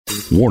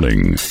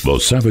Warning, the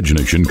Savage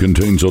Nation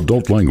contains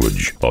adult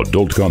language,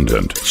 adult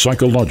content,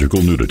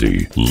 psychological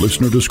nudity.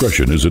 Listener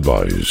discretion is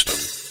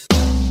advised.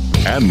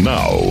 And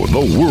now,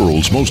 the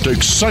world's most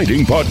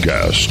exciting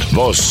podcast,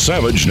 The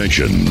Savage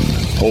Nation,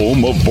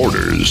 home of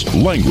borders,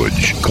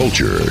 language,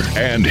 culture.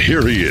 And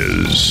here he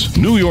is,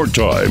 New York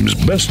Times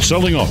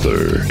best-selling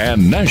author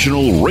and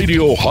National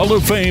Radio Hall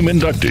of Fame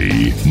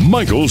inductee,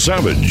 Michael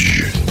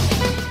Savage.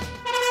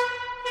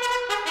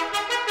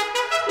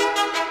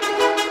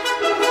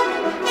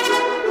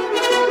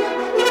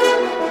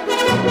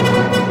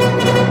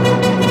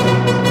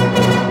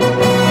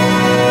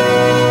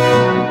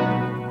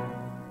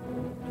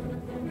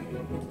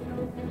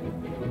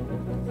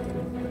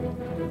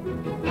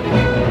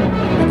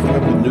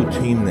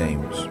 Team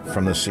names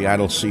from the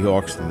Seattle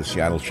Seahawks to the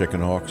Seattle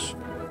Chicken Hawks.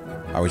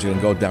 I was going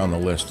to go down the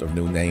list of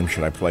new names.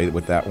 Should I play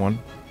with that one?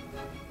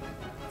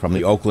 From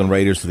the Oakland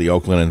Raiders to the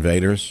Oakland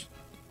Invaders.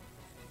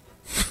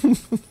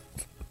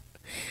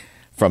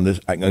 From this,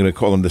 I'm going to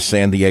call them the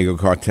San Diego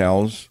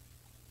Cartels,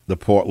 the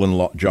Portland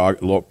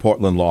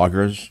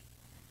Loggers,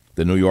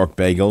 the New York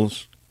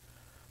Bagels.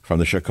 From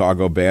the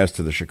Chicago Bears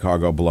to the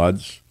Chicago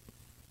Bloods.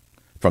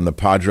 From the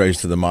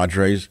Padres to the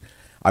Madres.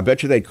 I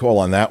bet you they'd call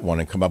on that one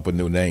and come up with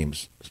new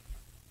names.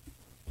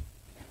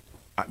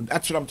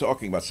 That's what I'm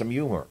talking about, some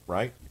humor,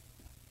 right?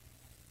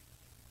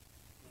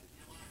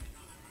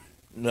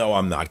 No,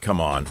 I'm not.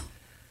 Come on.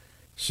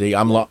 See,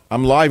 I'm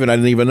live and I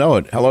didn't even know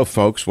it. Hello,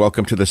 folks.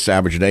 Welcome to the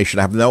Savage Nation.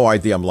 I have no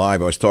idea I'm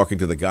live. I was talking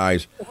to the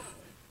guys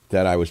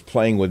that I was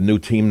playing with new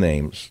team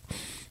names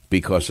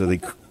because of the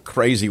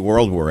crazy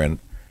world we're in.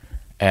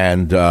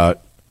 And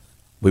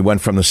we went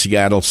from the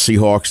Seattle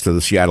Seahawks to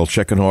the Seattle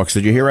Chicken Hawks.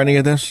 Did you hear any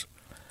of this?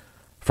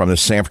 From the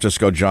San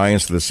Francisco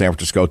Giants to the San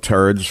Francisco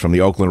Turds, from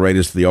the Oakland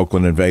Raiders to the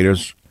Oakland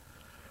Invaders,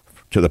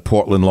 to the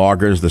Portland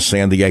Loggers, the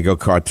San Diego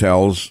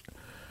Cartels,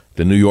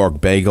 the New York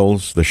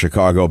Bagels, the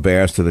Chicago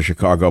Bears to the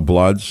Chicago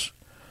Bloods,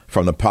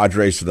 from the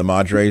Padres to the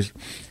Madres.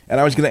 And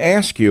I was going to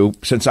ask you,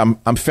 since I'm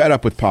fed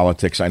up with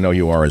politics, I know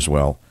you are as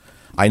well.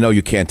 I know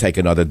you can't take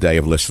another day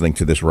of listening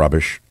to this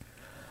rubbish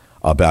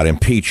about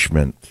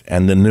impeachment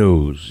and the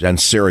news and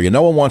Syria.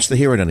 No one wants to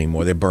hear it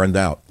anymore. They're burned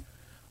out.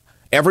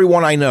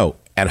 Everyone I know,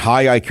 and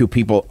high IQ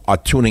people are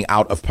tuning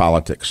out of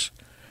politics.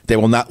 They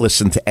will not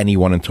listen to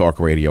anyone in talk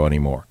radio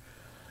anymore.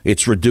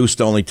 It's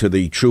reduced only to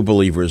the true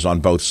believers on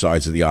both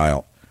sides of the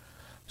aisle.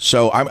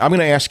 So I'm going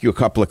to ask you a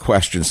couple of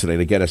questions today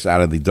to get us out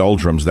of the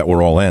doldrums that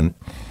we're all in.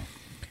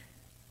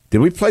 Did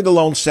we play the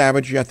Lone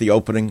Savage yet, the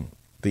opening?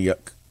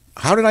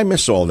 How did I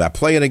miss all of that?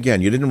 Play it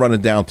again. You didn't run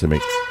it down to me.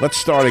 Let's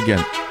start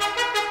again.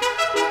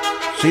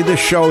 See, this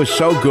show is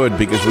so good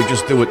because we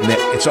just do it.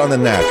 It's on the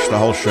natch, the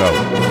whole show.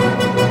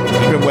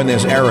 Even when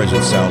there's errors,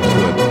 it sounds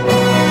good.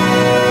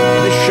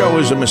 This show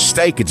is a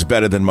mistake. It's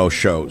better than most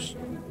shows.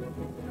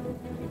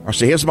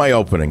 So here's my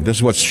opening. This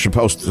is what's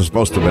supposed to have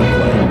been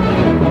played.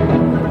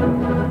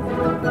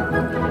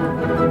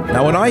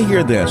 Now, when I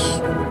hear this,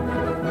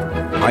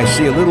 I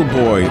see a little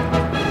boy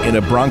in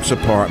a Bronx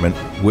apartment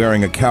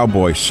wearing a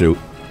cowboy suit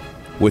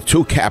with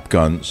two cap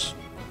guns,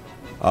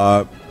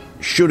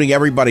 shooting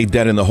everybody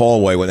dead in the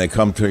hallway when they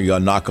come to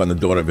knock on the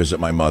door to visit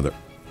my mother.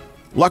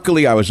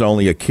 Luckily, I was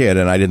only a kid,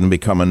 and I didn't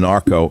become a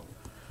narco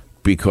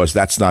because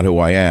that's not who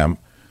I am.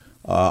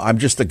 I'm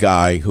just a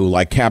guy who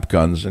like cap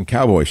guns and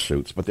cowboy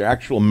suits, but they're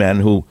actual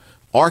men who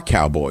are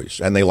cowboys,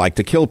 and they like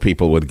to kill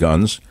people with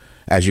guns,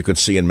 as you could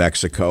see in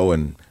Mexico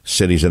and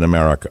cities in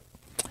America.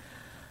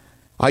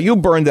 Are you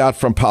burned out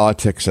from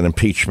politics and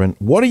impeachment?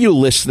 What are you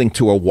listening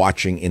to or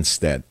watching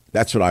instead?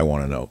 That's what I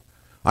want to know.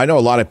 I know a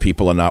lot of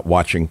people are not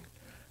watching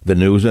the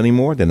news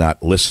anymore. They're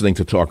not listening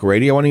to talk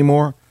radio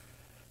anymore.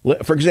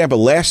 For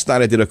example, last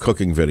night I did a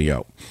cooking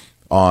video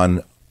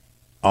on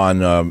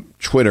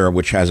Twitter,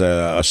 which has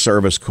a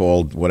service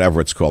called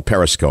whatever it's called,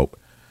 Periscope.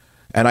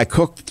 And I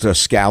cooked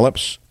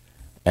scallops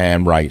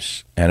and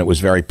rice, and it was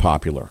very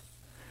popular.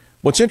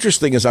 What's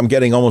interesting is I'm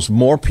getting almost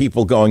more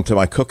people going to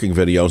my cooking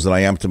videos than I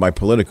am to my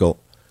political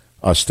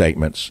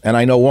statements. And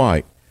I know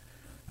why.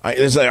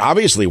 There's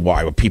obviously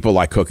why people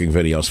like cooking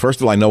videos. First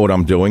of all, I know what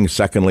I'm doing.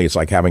 Secondly, it's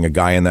like having a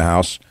guy in the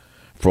house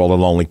for all the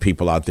lonely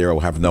people out there who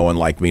have no one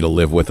like me to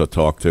live with or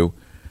talk to.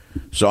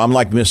 So I'm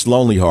like Miss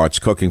Lonely Hearts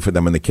cooking for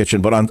them in the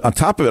kitchen. But on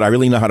top of it, I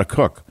really know how to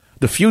cook.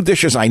 The few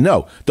dishes I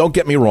know, don't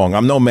get me wrong,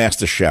 I'm no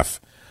master chef.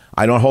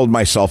 I don't hold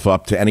myself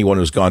up to anyone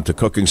who's gone to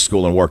cooking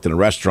school and worked in a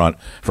restaurant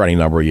for any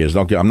number of years.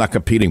 I'm not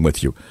competing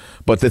with you.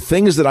 But the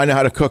things that I know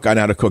how to cook, I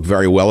know how to cook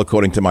very well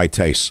according to my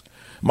taste.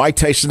 My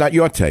taste is not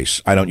your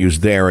taste. I don't use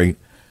dairy.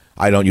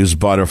 I don't use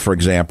butter, for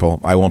example.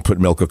 I won't put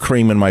milk or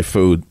cream in my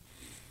food.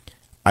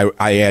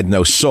 I add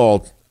no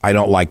salt. I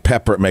don't like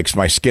pepper. It makes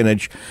my skin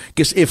itch.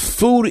 Because if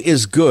food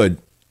is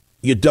good,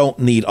 you don't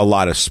need a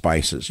lot of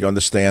spices. You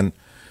understand?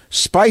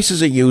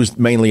 Spices are used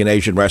mainly in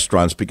Asian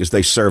restaurants because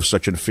they serve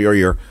such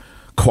inferior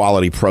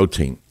quality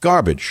protein.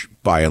 Garbage,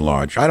 by and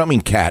large. I don't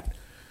mean cat,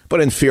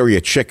 but inferior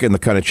chicken, the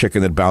kind of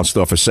chicken that bounced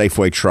off a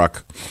Safeway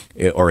truck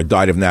or it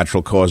died of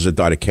natural causes, it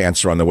died of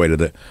cancer on the way to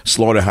the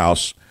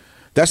slaughterhouse.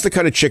 That's the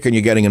kind of chicken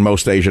you're getting in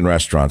most Asian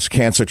restaurants.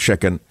 Cancer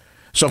chicken.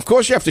 So, of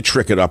course, you have to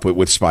trick it up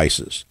with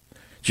spices.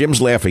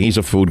 Jim's laughing. He's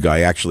a food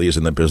guy. Actually, is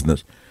in the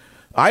business.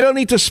 I don't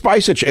need to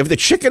spice it. If the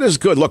chicken is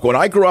good, look, when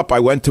I grew up, I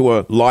went to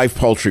a live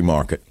poultry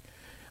market.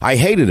 I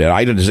hated it.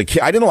 As a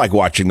kid, I didn't like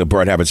watching the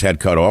bird have its head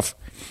cut off.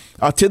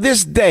 To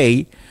this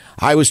day,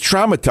 I was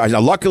traumatized.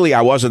 Now, luckily,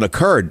 I wasn't a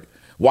Kurd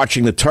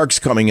watching the Turks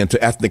coming in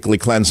to ethnically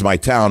cleanse my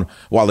town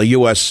while the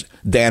U.S.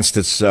 danced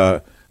its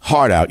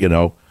heart out, you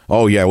know.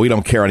 Oh, yeah, we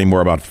don't care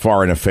anymore about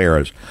foreign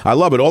affairs. I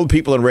love it. All the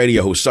people in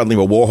radio who suddenly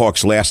were war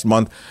hawks last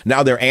month,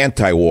 now they're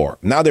anti-war.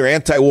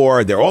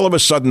 They're all of a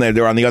sudden,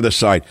 they're on the other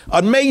side.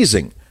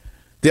 Amazing.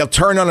 They'll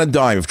turn on a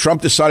dime. If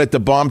Trump decided to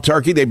bomb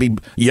Turkey, they'd be,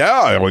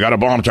 yeah, we got to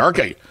bomb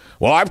Turkey.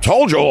 Well, I've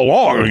told you all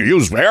along,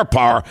 use air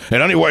power.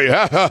 And anyway,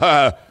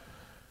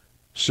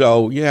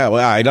 so, yeah,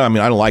 well, I don't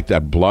like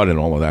that blood and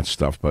all of that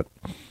stuff, but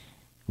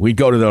we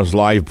go to those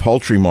live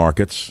poultry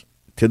markets.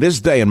 To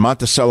this day in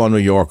Monticello, New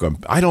York,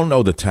 I don't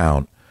know the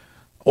town.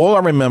 All I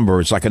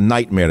remember is like a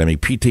nightmare to me.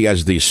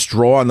 PTSD,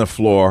 straw on the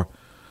floor,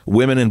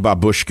 women in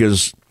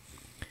babushkas,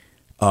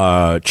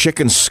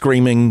 chickens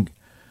screaming,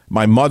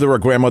 my mother or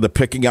grandmother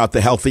picking out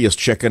the healthiest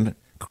chicken,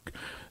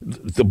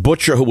 the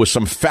butcher who was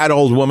some fat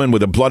old woman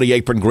with a bloody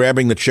apron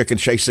grabbing the chicken,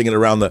 chasing it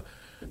around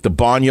the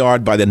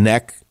barnyard by the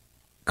neck,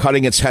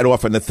 cutting its head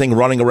off, and the thing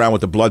running around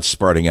with the blood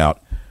spurting out.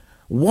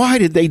 Why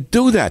did they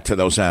do that to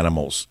those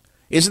animals?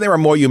 Isn't there a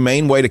more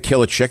humane way to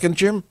kill a chicken,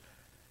 Jim?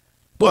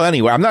 Well,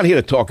 anyway, I'm not here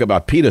to talk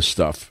about PETA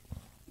stuff,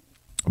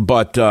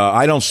 but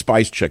I don't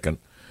spice chicken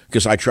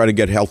because I try to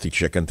get healthy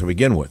chicken to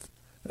begin with,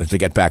 to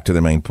get back to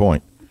the main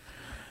point.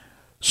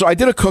 So I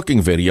did a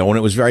cooking video, and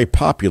it was very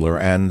popular,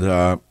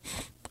 and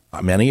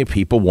many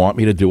people want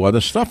me to do other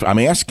stuff. I'm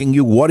asking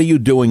you, what are you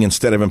doing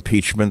instead of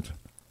impeachment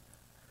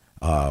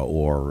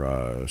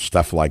or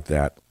stuff like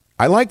that?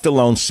 I like the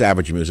Lone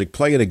Savage music.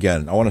 Play it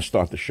again. I want to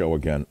start the show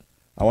again.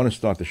 I want to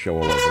start the show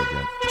all over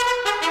again.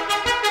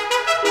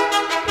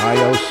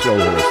 I.O.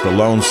 Silver, it's the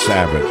Lone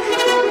Savage.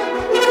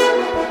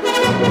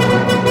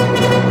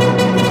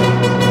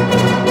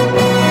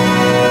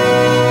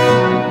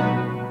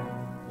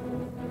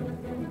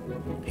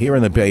 Here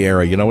in the Bay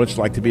Area, you know what it's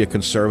like to be a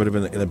conservative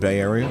in the Bay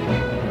Area?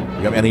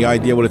 You have any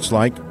idea what it's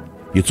like?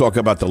 You talk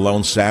about the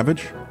Lone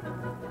Savage?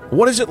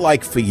 What is it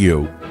like for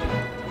you,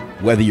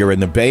 whether you're in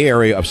the Bay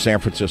Area of San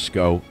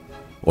Francisco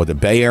or the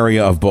Bay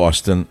Area of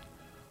Boston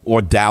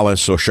or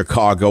Dallas or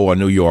Chicago or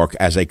New York,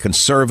 as a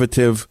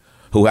conservative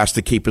who has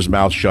to keep his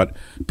mouth shut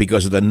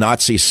because of the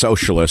Nazi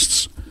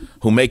socialists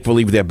who make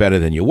believe they're better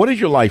than you? What is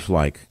your life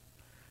like?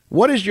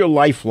 What is your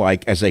life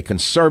like as a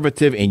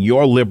conservative in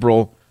your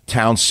liberal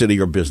town, city,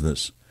 or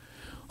business?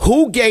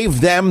 Who gave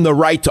them the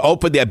right to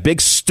open their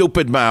big,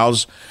 stupid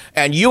mouths,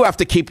 and you have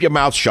to keep your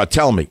mouth shut?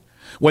 Tell me.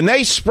 When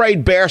they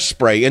sprayed bear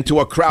spray into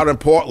a crowd in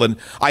Portland,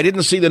 I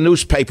didn't see the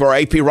newspaper or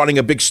AP running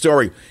a big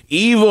story.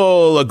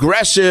 Evil,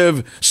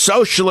 aggressive,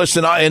 socialist,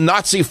 and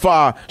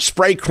Nazi-fa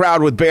spray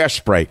crowd with bear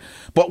spray.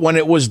 But when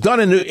it was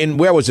done in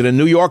where was it, in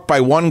New York by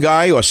one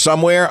guy or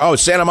somewhere? Oh,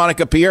 Santa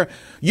Monica Pier?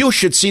 You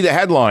should see the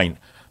headline.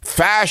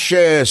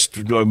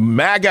 Fascist,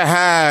 MAGA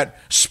hat,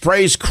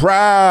 sprays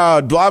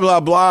crowd, blah, blah,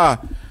 blah.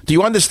 Do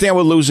you understand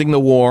we're losing the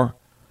war?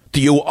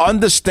 Do you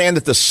understand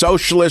that the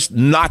socialist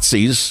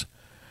Nazis...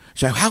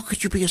 So how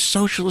could you be a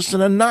socialist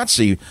and a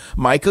Nazi,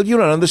 Michael? You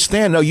don't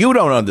understand. No, you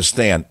don't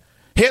understand.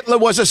 Hitler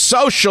was a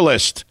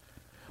socialist.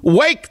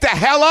 Wake the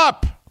hell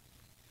up.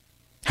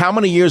 How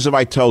many years have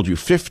I told you?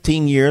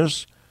 15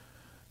 years?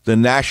 The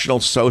National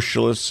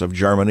Socialists of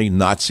Germany,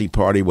 Nazi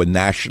Party, were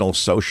National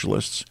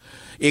Socialists.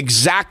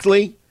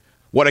 Exactly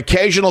what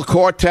Occasional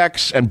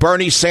Cortex and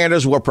Bernie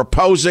Sanders were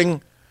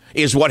proposing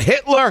is what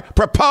Hitler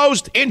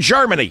proposed in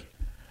Germany.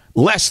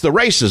 Less the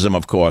racism,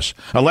 of course,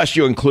 unless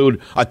you include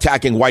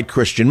attacking white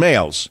Christian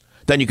males.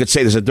 Then you could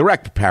say there's a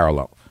direct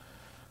parallel.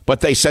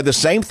 But they said the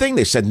same thing.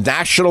 They said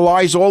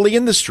nationalize all the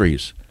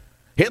industries.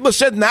 Hitler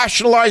said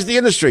nationalize the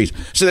industries.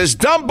 So this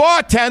dumb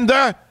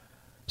bartender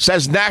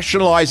says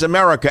nationalize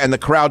America, and the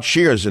crowd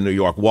cheers in New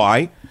York.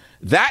 Why?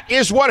 That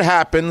is what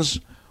happens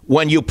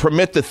when you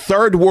permit the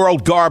third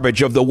world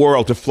garbage of the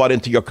world to flood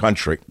into your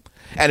country.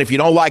 And if you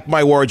don't like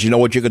my words, you know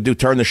what you could do?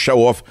 Turn the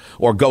show off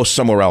or go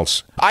somewhere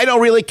else. I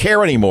don't really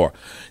care anymore.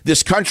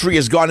 This country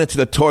has gone into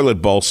the toilet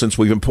bowl since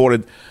we've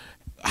imported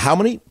how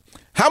many?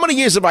 How many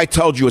years have I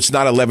told you it's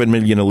not 11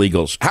 million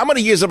illegals? How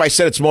many years have I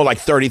said it's more like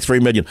 33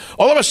 million?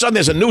 All of a sudden,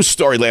 there's a news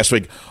story last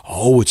week.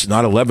 Oh, it's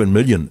not 11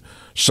 million.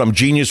 Some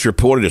genius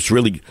reported it's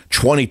really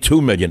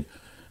 22 million.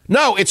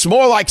 No, it's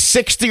more like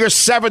 60 or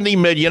 70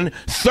 million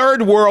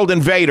third world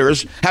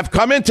invaders have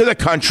come into the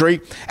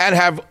country and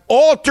have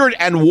altered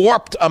and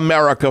warped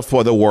America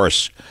for the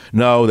worse.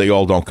 No, they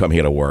all don't come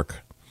here to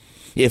work.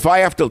 If I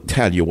have to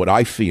tell you what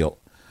I feel,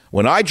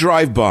 when I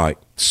drive by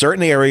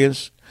certain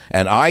areas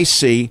and I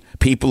see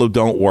people who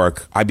don't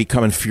work, I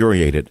become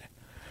infuriated.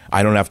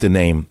 I don't have to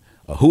name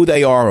who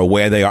they are or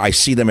where they are. I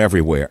see them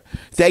everywhere.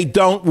 They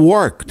don't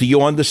work. Do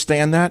you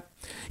understand that?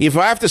 If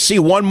I have to see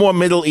one more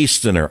Middle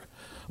Easterner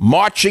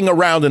marching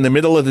around in the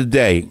middle of the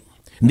day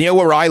near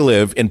where I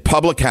live in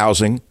public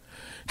housing,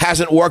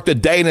 hasn't worked a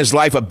day in his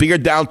life, a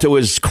beard down to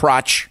his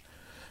crotch,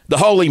 the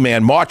holy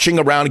man, marching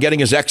around, getting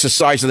his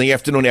exercise in the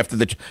afternoon after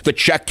the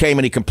check came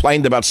and he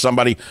complained about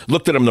somebody,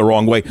 looked at him the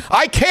wrong way.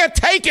 I can't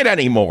take it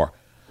anymore.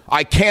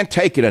 I can't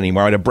take it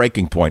anymore at a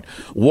breaking point.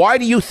 Why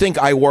do you think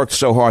I worked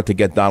so hard to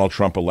get Donald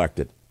Trump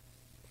elected?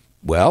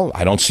 Well,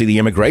 I don't see the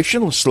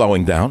immigration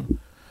slowing down.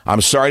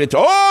 I'm sorry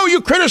to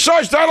you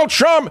criticize Donald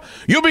Trump.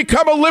 You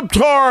become a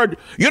libtard.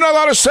 You're not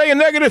allowed to say a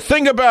negative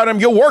thing about him.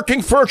 You're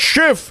working for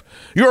Schiff.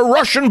 You're a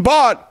Russian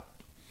bot.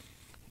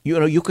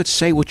 You could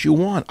say what you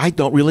want. I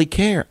don't really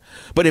care.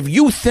 But if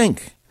you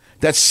think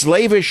that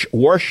slavish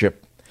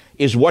worship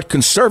is what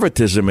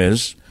conservatism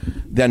is,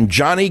 then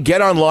Johnny,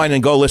 get online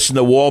and go listen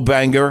to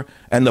Wallbanger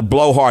and the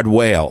Blowhard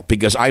Whale,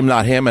 because I'm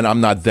not him and I'm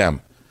not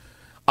them.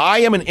 I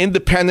am an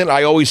independent.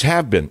 I always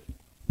have been.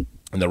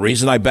 And the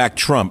reason I backed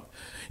Trump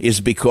is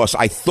because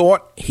I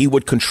thought he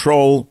would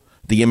control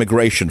the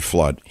immigration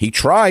flood. He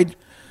tried.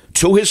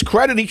 To his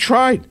credit, he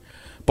tried.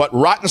 But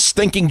rotten,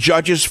 stinking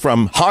judges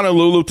from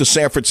Honolulu to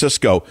San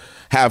Francisco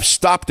have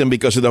stopped him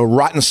because of the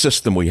rotten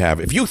system we have.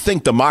 If you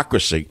think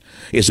democracy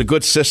is a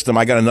good system,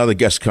 I got another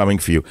guest coming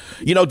for you.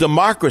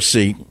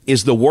 Democracy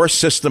is the worst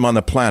system on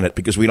the planet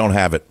because we don't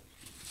have it.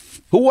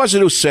 Who was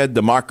it who said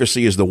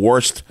democracy is the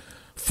worst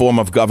form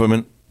of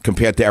government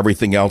compared to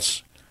everything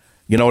else?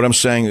 You know what I'm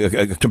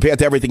saying? Compared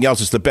to everything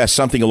else, it's the best,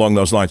 something along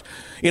those lines.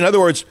 In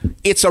other words,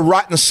 it's a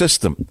rotten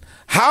system.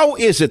 How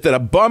is it that a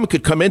bum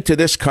could come into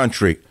this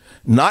country,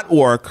 not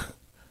work,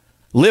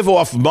 live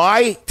off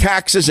my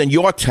taxes and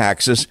your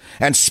taxes,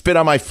 and spit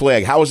on my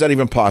flag? How is that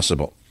even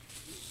possible?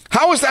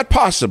 How is that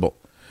possible?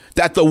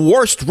 That the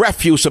worst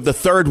refuse of the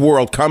third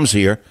world comes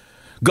here,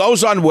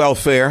 goes on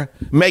welfare,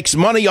 makes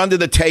money under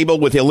the table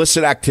with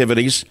illicit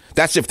activities.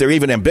 That's if they're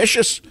even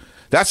ambitious.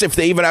 That's if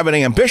they even have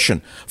any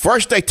ambition.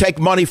 First, they take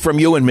money from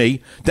you and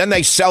me. Then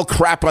they sell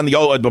crap on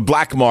the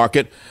black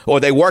market, or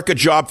they work a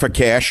job for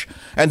cash.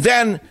 And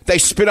then they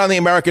spit on the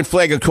American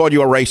flag and call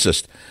you a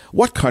racist.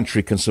 What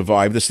country can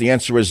survive this? The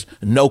answer is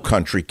no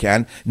country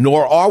can,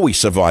 nor are we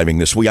surviving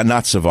this. We are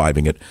not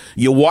surviving it.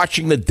 You're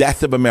watching the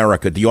death of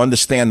America. Do you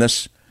understand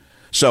this?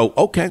 So,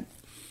 okay,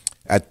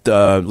 at,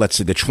 let's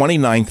see, the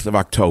 29th of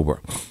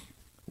October,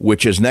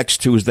 which is next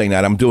Tuesday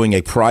night, I'm doing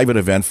a private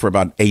event for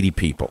about 80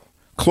 people.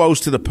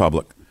 Closed to the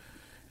public.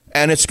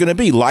 And it's going to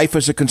be Life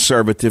as a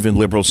Conservative in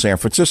liberal San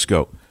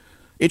Francisco.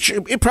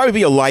 It'd probably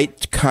be a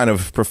light kind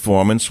of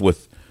performance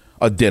with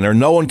a dinner.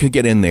 No one could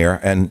get in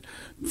there. And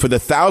for the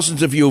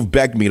thousands of you who've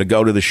begged me to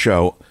go to the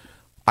show,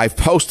 I've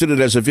posted it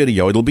as a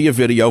video. It'll be a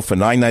video for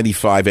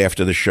 $9.95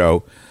 after the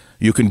show.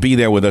 You can be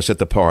there with us at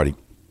the party.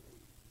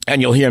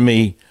 And you'll hear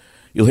me.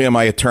 You'll hear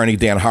my attorney,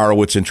 Dan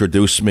Horowitz,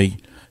 introduce me.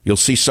 You'll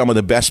see some of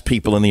the best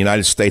people in the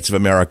United States of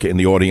America in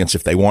the audience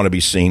if they want to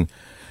be seen.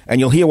 And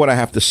you'll hear what I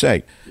have to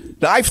say.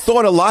 Now, I've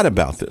thought a lot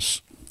about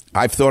this.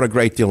 I've thought a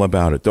great deal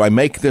about it. Do I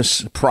make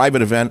this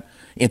private event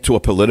into a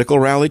political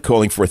rally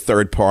calling for a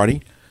third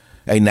party,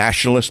 a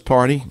nationalist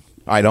party?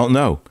 I don't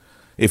know.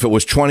 If it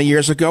was 20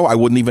 years ago, I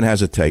wouldn't even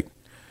hesitate.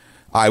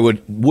 I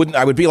would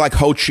be like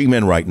Ho Chi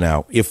Minh right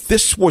now. If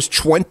this was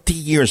 20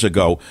 years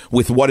ago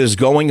with what is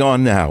going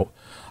on now,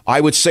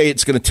 I would say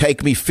it's going to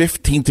take me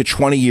 15 to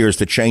 20 years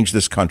to change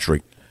this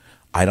country.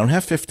 I don't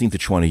have 15 to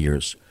 20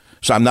 years.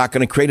 So I'm not going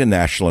to create a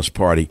nationalist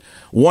party.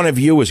 One of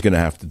you is going to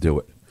have to do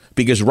it.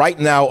 Because right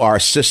now our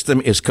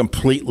system is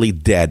completely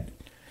dead.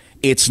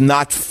 It's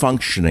not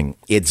functioning.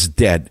 It's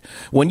dead.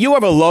 When you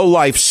have a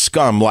low-life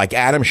scum like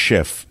Adam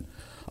Schiff,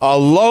 a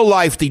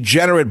low-life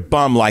degenerate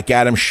bum like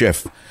Adam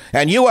Schiff,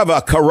 and you have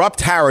a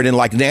corrupt harridan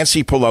like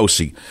Nancy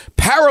Pelosi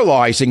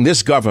paralyzing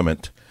this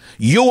government,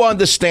 you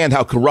understand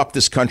how corrupt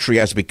this country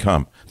has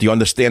become. Do you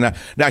understand that?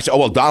 Now I say,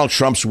 Donald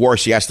Trump's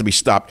worse. He has to be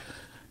stopped.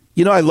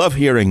 I love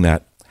hearing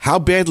that. How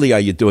badly are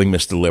you doing,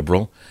 Mr.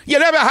 Liberal? You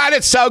never had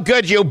it so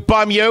good, you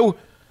bum, you.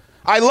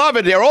 I love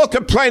it. They're all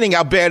complaining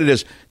how bad it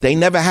is. They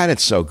never had it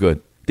so good.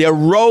 They're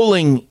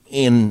rolling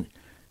in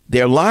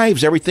their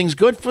lives. Everything's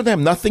good for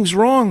them. Nothing's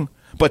wrong.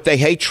 But they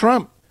hate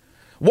Trump.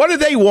 What do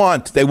they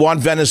want? They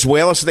want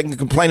Venezuela so they can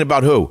complain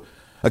about who?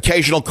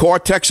 Occasional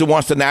cortex who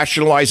wants to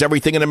nationalize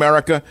everything in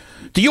America?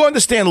 Do you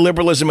understand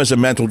liberalism is a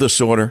mental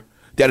disorder?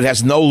 That it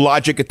has no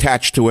logic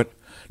attached to it?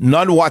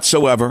 None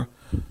whatsoever.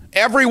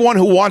 Everyone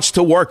who wants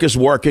to work is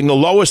working, the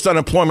lowest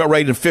unemployment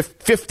rate in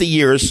 50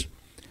 years,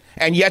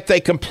 and yet they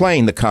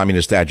complain, the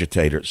communist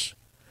agitators.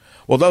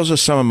 Well, those are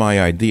some of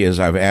my ideas.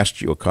 I've asked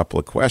you a couple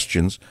of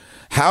questions.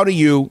 How do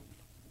you,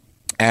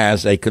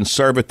 as a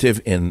conservative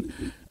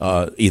in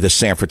either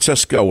San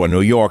Francisco or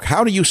New York,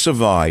 how do you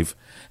survive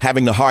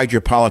having to hide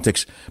your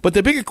politics? But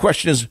the bigger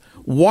question is,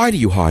 why do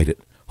you hide it?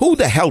 Who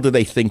the hell do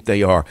they think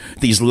they are?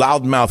 These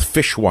loudmouth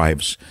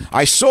fishwives.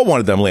 I saw one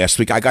of them last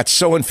week. I got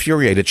so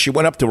infuriated. She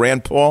went up to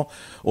Rand Paul,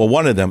 or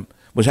one of them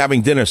was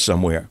having dinner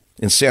somewhere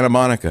in Santa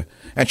Monica.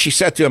 And she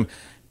said to him,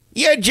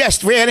 "You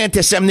just ran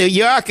into some New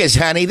Yorkers,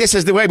 honey. This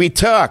is the way we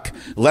talk."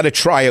 Let her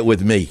try it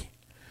with me.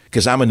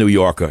 because I'm a New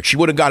Yorker. She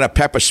would have got a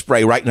pepper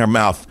spray right in her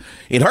mouth.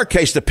 In her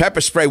case, the pepper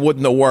spray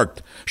wouldn't have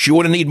worked. She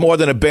would have need more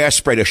than a bear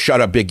spray to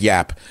shut her big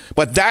yap.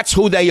 But that's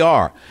who they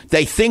are.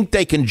 They think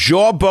they can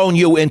jawbone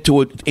you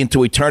into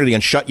eternity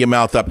and shut your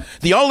mouth up.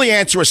 The only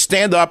answer is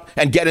stand up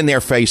and get in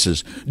their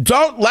faces.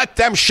 Don't let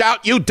them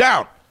shout you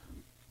down.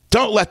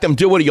 Don't let them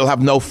do it, or you'll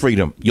have no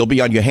freedom. You'll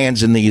be on your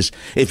hands and knees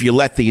if you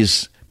let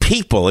these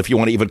people, if you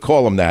want to even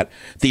call them that,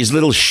 these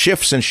little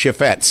shifts and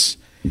shifettes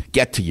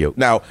get to you.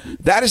 Now,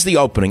 that is the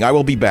opening. I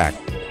will be back.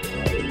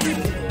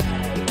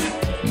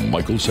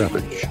 Michael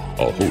Savage,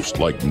 a host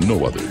like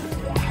no other.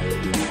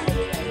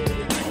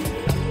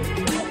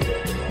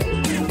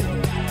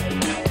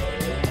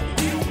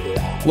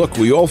 Look,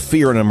 we all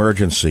fear an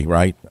emergency,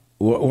 right?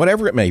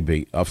 Whatever it may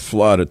be, a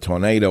flood, a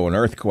tornado, an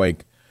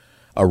earthquake,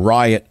 a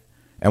riot.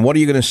 And what are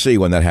you going to see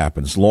when that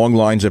happens? Long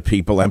lines of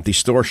people, empty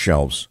store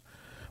shelves.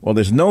 Well,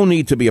 there's no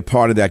need to be a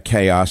part of that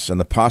chaos and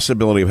the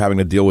possibility of having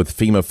to deal with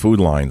FEMA food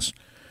lines.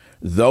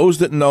 Those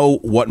that know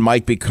what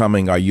might be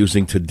coming are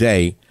using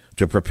today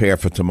to prepare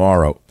for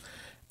tomorrow.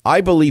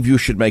 I believe you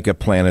should make a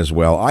plan as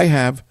well. I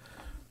have,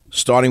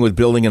 starting with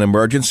building an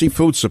emergency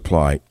food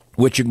supply,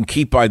 which you can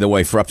keep, by the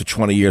way, for up to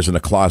 20 years in a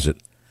closet.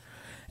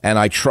 And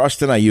I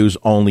trust and I use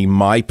only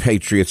My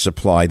Patriot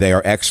Supply. They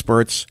are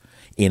experts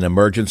in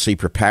emergency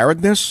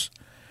preparedness.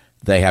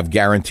 They have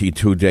guaranteed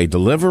 2-day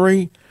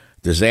delivery.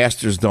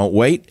 Disasters don't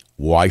wait.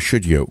 Why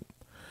should you?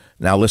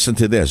 Now listen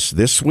to this.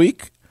 This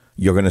week,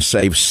 you're going to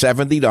save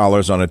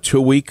 $70 on a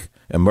 2-week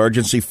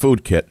emergency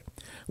food kit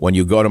when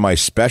you go to my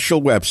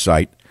special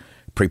website,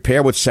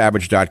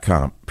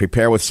 preparewithsavage.com.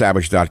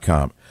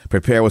 Preparewithsavage.com.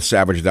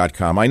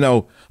 Preparewithsavage.com. I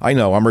know.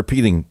 I'm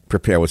repeating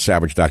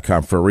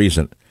preparewithsavage.com for a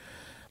reason.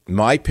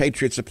 My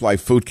Patriot Supply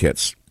food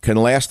kits can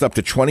last up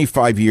to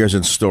 25 years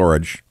in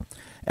storage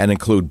and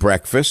include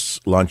breakfasts,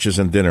 lunches,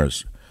 and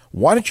dinners.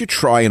 Why don't you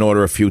try and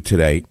order a few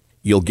today?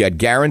 You'll get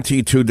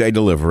guaranteed 2-day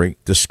delivery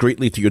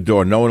discreetly to your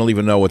door. No one will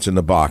even know what's in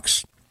the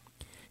box.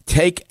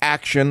 Take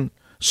action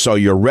so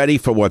you're ready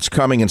for what's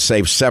coming and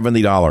save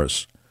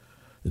 $70.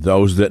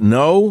 Those that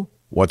know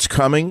what's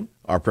coming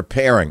are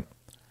preparing.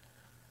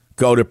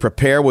 Go to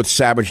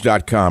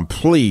preparewithsavage.com.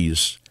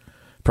 Please,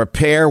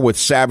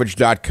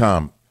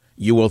 preparewithsavage.com.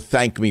 You will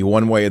thank me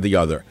one way or the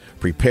other.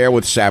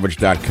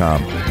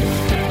 Preparewithsavage.com.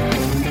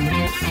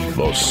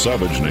 The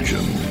Savage Nation.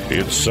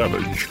 It's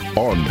Savage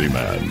on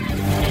Demand.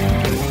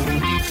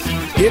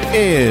 It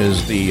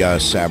is the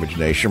Savage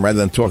Nation. Rather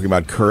than talking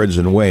about Kurds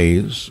in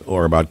Ways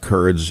or about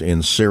Kurds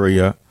in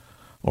Syria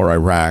or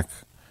Iraq,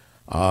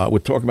 we're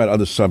talking about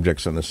other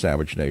subjects in the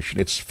Savage Nation.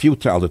 It's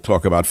futile to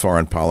talk about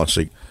foreign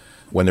policy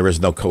when there is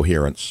no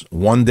coherence.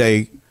 One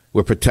day,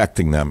 we're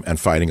protecting them and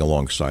fighting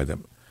alongside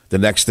them. The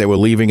next day, we're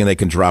leaving and they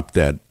can drop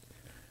dead.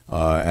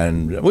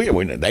 And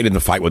they didn't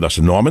fight with us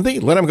in Normandy.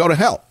 Let them go to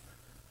hell.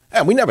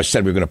 And we never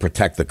said we were going to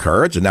protect the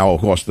Kurds. And now,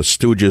 of course, the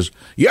stooges,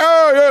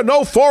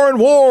 no foreign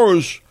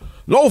wars.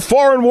 No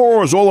foreign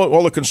wars.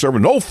 All the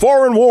conservatives, no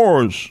foreign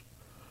wars.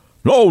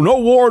 No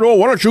war at all.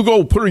 Why don't you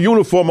go put a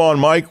uniform on,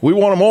 Mike? We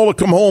want them all to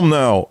come home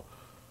now.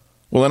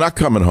 Well, they're not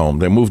coming home.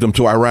 They moved them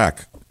to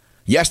Iraq.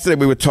 Yesterday,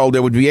 we were told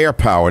there would be air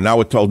power. Now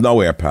we're told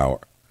no air power.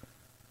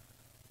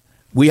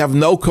 We have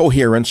no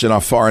coherence in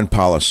our foreign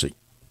policy,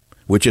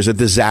 which is a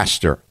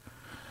disaster.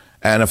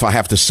 And if I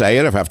have to say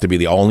it, if I have to be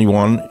the only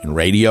one in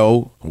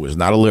radio who is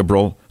not a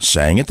liberal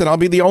saying it, then I'll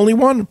be the only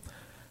one.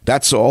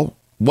 That's all.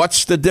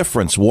 What's the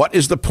difference? What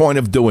is the point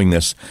of doing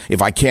this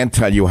if I can't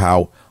tell you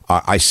how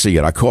I see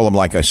it? I call him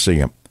like I see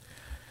him.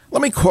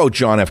 Let me quote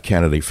John F.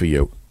 Kennedy for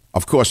you.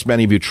 Of course,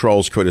 many of you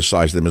trolls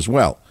criticized him as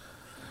well.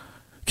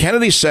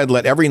 Kennedy said,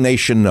 "Let every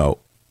nation know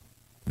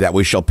that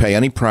we shall pay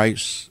any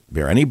price,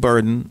 bear any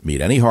burden, meet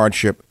any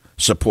hardship,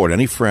 support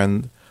any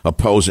friend,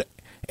 oppose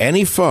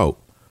any foe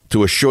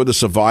to assure the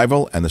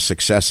survival and the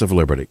success of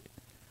liberty."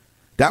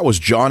 That was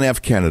John F.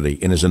 Kennedy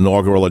in his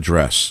inaugural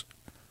address.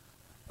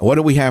 What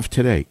do we have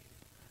today?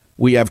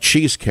 We have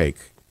cheesecake.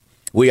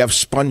 We have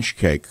sponge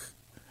cake.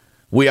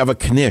 We have a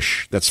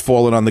knish that's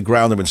fallen on the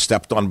ground and been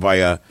stepped on by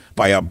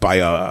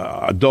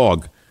a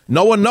dog.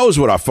 No one knows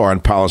what our foreign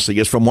policy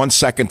is from one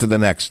second to the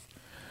next.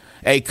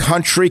 A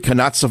country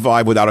cannot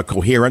survive without a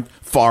coherent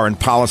foreign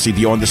policy.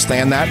 Do you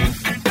understand that?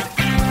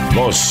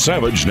 The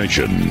Savage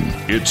Nation.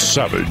 It's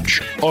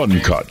savage,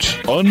 uncut,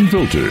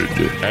 unfiltered,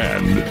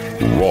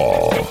 and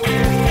raw.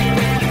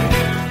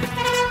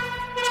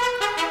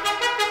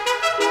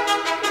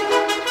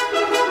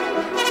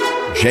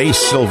 Jay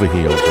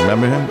Silverheels,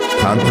 remember him?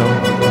 Tonto?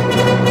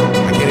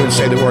 I can't even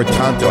say the word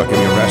Tonto. I could be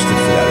arrested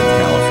for that in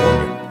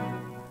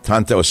California.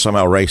 Tonto is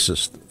somehow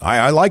racist.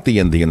 I like the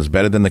Indians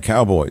better than the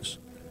cowboys.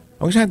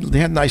 They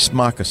had nice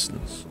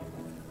moccasins.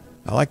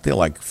 I like their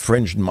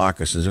fringed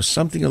moccasins. There's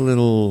something a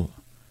little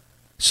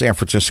San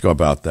Francisco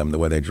about them, the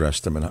way they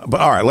dressed them.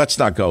 But all right, let's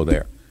not go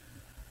there.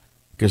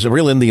 Because the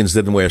real Indians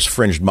didn't wear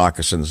fringed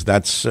moccasins.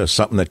 That's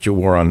something that you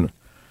wore on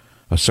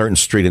a certain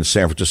street in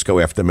San Francisco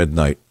after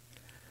midnight.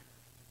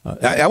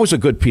 That was a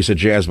good piece of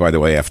jazz, by the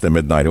way, After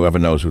Midnight. Whoever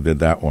knows who did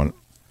that one.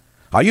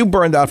 Are you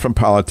burned out from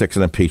politics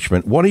and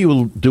impeachment? What are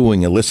you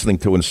doing and listening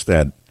to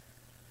instead?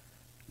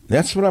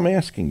 That's what I'm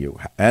asking you.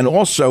 And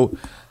also,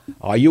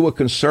 are you a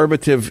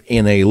conservative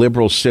in a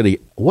liberal city?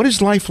 What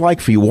is life like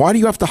for you? Why do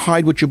you have to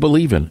hide what you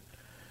believe in?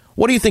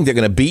 What do you think? They're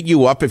going to beat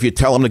you up if you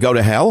tell them to go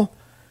to hell?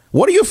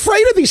 What are you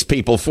afraid of these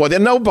people for? They're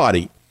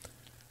nobody.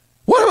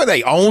 What do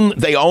they own?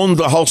 They own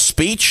the whole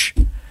speech?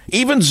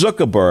 Even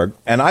Zuckerberg,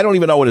 and I don't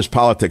even know what his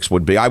politics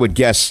would be. I would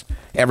guess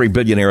every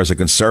billionaire is a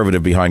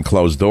conservative behind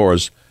closed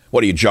doors.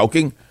 What, are you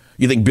joking?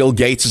 You think Bill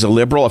Gates is a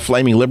liberal, a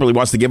flaming liberal? He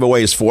wants to give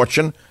away his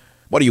fortune?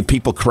 What, are you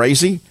people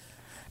crazy?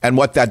 And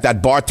what,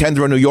 that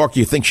bartender in New York,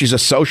 you think she's a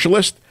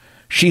socialist?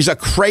 She's a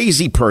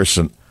crazy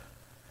person.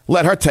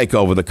 Let her take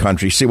over the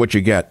country. See what you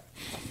get.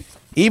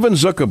 Even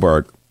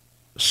Zuckerberg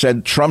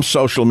said Trump's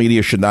social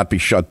media should not be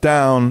shut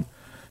down.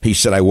 He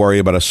said, I worry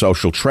about a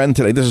social trend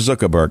today. This is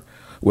Zuckerberg,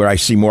 where I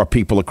see more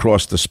people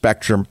across the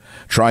spectrum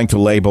trying to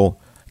label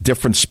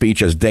different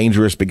speech as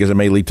dangerous because it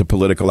may lead to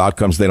political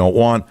outcomes they don't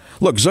want.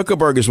 Look,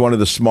 Zuckerberg is one of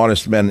the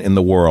smartest men in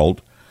the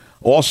world,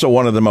 also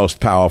one of the most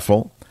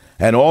powerful,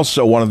 and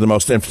also one of the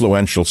most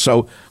influential.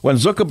 So when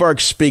Zuckerberg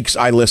speaks,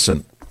 I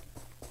listen.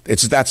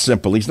 It's that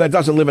simple. He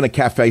doesn't live in a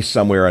cafe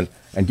somewhere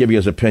and give you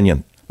his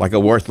opinion like a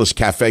worthless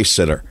cafe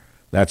sitter.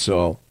 That's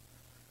all.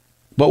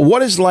 But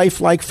what is life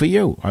like for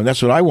you?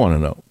 That's what I want to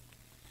know.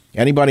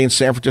 Anybody in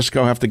San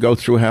Francisco have to go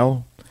through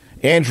hell?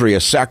 Andrea,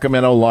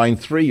 Sacramento, line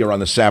 3, you're on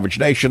the Savage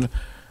Nation.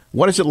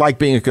 What is it like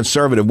being a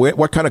conservative?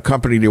 What kind of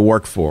company do you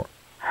work for?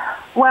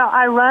 Well,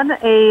 I run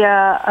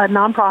a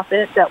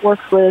nonprofit that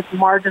works with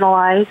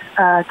marginalized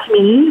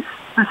communities,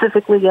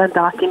 specifically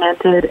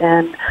undocumented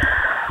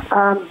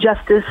and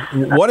justice.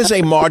 What is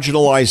a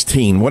marginalized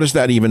teen? What does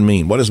that even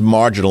mean? What does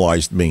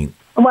marginalized mean?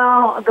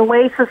 Well, the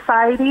way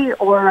society,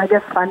 or I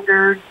guess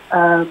funders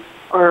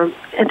or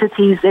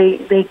entities,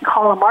 they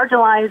call a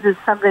marginalized is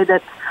somebody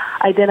that's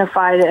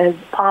identified as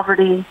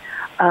poverty,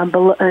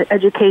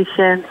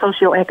 education,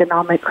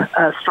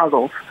 socioeconomic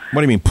struggles.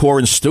 What do you mean, poor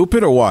and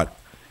stupid, or what?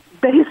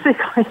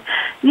 Basically,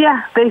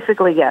 yeah,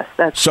 yes.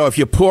 So if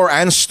you're poor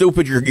and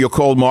stupid, you're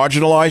called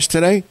marginalized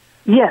today?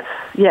 Yes.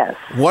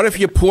 What if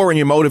you're poor and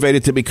you're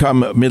motivated to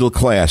become middle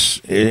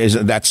class?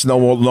 That's no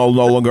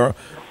longer...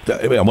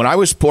 When I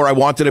was poor, I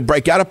wanted to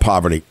break out of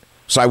poverty,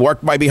 so I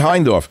worked my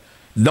behind off.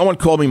 No one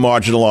called me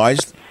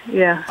marginalized.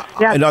 Yeah.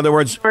 In other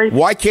words,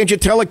 why can't you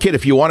tell a kid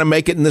if you want to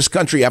make it in this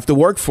country, you have to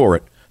work for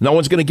it? No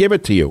one's going to give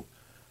it to you.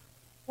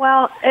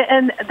 Well,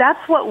 and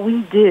that's what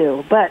we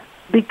do. But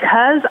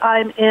because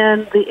I'm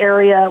in the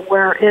area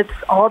where it's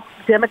all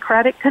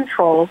Democratic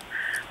control,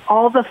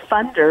 all the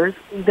funders,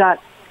 you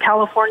got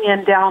California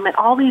Endowment,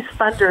 all these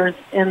funders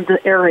in the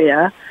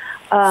area.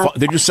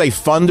 Did you say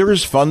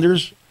funders?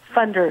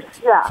 Funders,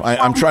 yeah.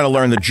 I'm trying to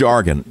learn the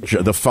jargon,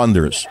 the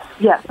funders.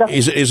 Yes.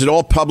 Is it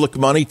all public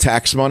money,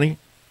 tax money?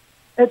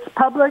 It's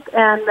public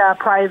and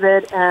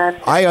private. And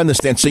I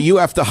understand. So you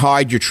have to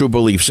hide your true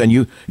beliefs, and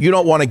you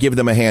don't want to give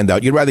them a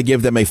handout. You'd rather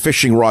give them a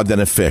fishing rod than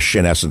a fish,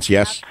 in essence,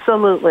 yes?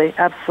 Absolutely.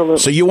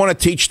 So you want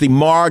to teach the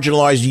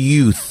marginalized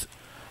youth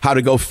how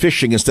to go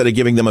fishing instead of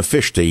giving them a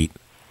fish to eat.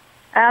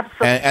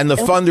 Absolutely. And the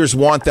funders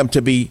want them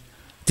to be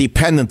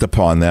dependent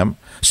upon them.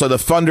 So the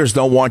funders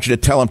don't want you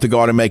to tell them to go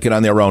out and make it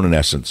on their own, in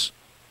essence.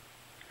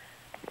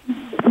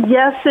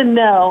 Yes and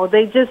no.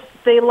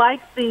 They like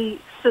the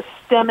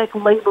systemic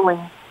labeling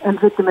and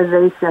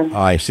victimization.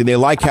 I see. They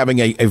like having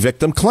a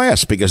victim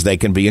class because they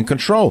can be in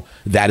control.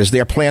 That is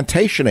their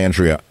plantation,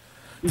 Andrea.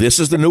 This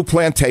is the new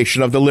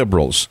plantation of the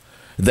liberals.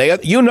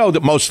 You know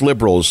that most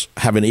liberals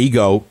have an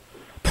ego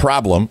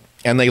problem,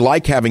 and they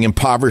like having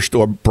impoverished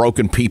or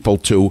broken people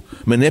to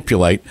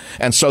manipulate.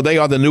 And so they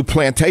are the new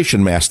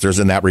plantation masters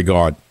in that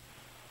regard.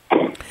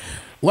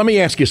 Let me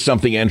ask you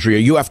something, Andrea.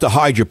 You have to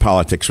hide your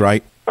politics,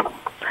 right?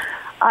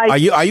 Are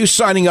you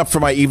signing up for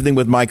my Evening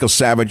with Michael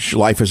Savage,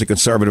 Life as a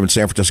Conservative in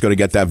San Francisco, to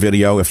get that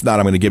video? If not,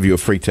 I'm going to give you a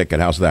free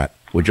ticket. How's that?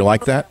 Would you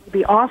like that? It'd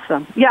be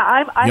awesome.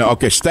 Yeah,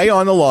 okay, stay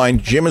on the line.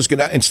 Jim is going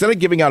to, instead of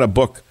giving out a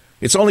book,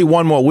 it's only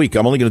one more week.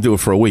 I'm only going to do it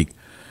for a week.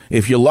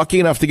 If you're lucky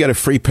enough to get a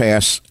free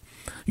pass,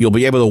 you'll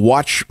be able to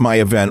watch my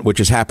event, which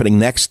is happening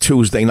next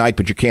Tuesday night,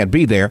 but you can't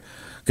be there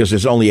because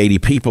there's only 80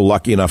 people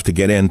lucky enough to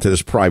get into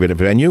this private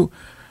venue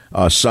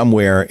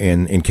somewhere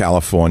in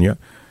California.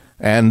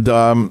 And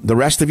the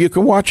rest of you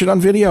can watch it on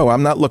video.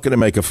 I'm not looking to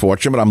make a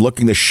fortune, but I'm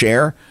looking to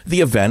share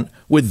the event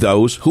with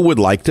those who would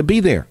like to be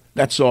there.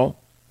 That's all.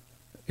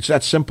 It's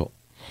that simple.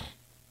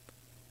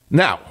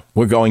 Now,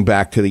 we're going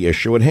back to the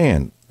issue at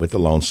hand with the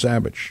Lone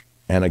Savage.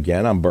 And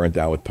again, I'm burnt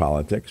out with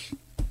politics.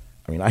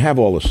 I mean, I have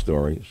all the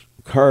stories.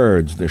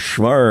 Kurds, the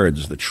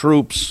Schmurds, the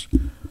troops.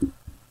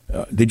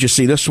 Did you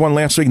see this one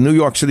last week? New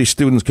York City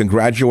students can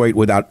graduate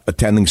without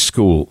attending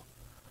school.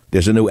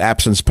 There's a new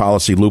absence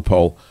policy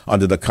loophole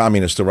under the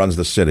communist that runs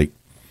the city.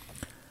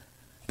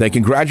 They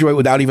can graduate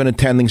without even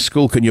attending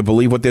school. Can you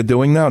believe what they're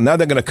doing now? Now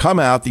they're going to come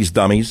out, these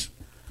dummies.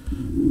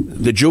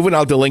 The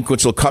juvenile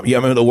delinquents will come. Yeah, I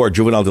remember the word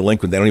juvenile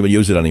delinquent. They don't even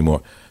use it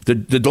anymore. The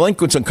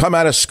delinquents will come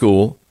out of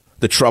school,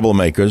 the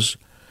troublemakers,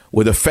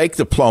 with a fake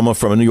diploma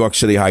from a New York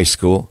City high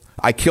school.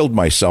 I killed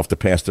myself to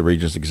pass the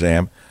Regents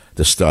exam,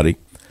 to study.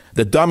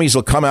 The dummies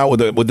will come out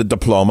with a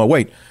diploma.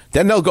 Wait,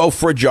 then they'll go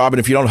for a job, and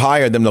if you don't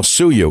hire them, they'll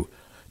sue you.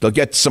 They'll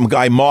get some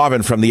guy,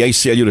 Marvin, from the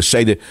ACLU to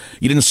say that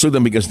you didn't sue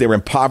them because they're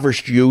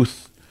impoverished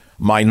youth,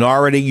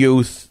 minority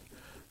youth,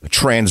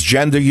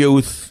 transgender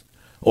youth,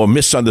 or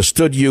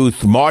misunderstood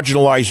youth,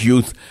 marginalized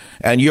youth,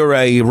 and you're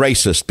a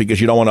racist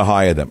because you don't want to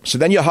hire them. So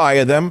then you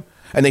hire them,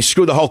 and they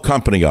screw the whole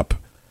company up.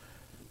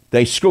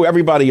 They screw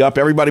everybody up.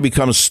 Everybody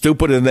becomes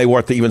stupider than they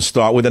were to even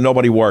start with, and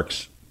nobody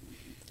works.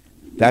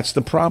 That's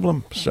the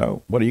problem.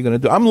 So what are you going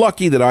to do? I'm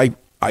lucky that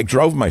I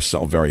drove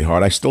myself very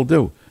hard. I still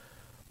do.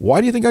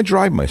 Why do you think I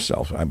drive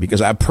myself?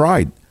 Because I have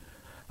pride.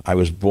 I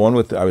was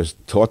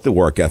taught the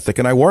work ethic,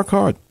 and I work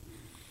hard.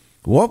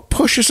 What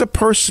pushes a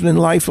person in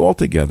life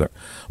altogether,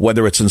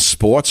 whether it's in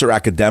sports or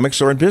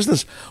academics or in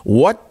business?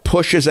 What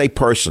pushes a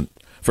person,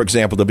 for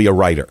example, to be a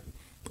writer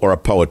or a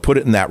poet? Put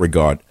it in that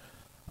regard.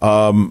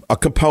 A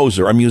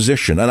composer, a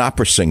musician, an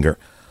opera singer,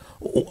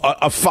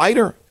 a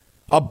fighter,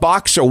 a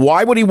boxer.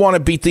 Why would he want to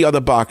beat the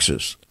other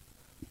boxers?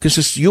 Because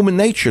it's human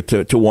nature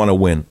to want to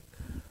win.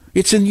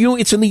 It's in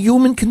the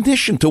human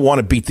condition to want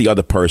to beat the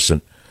other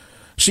person.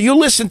 So you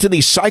listen to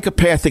these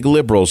psychopathic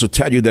liberals who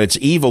tell you that it's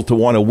evil to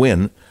want to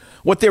win.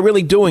 What they're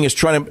really doing is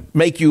trying to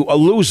make you a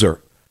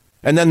loser,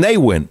 and then they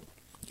win.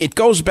 It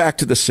goes back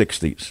to the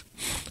 60s.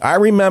 I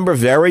remember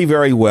very,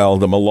 very well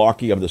the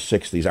malarkey of the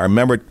 60s. I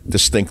remember it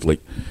distinctly.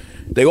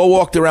 They all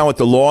walked around with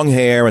the long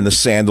hair and the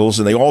sandals,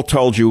 and they all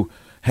told you,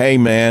 hey,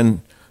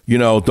 man,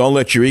 don't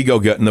let your ego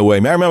get in the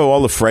way. Man, I remember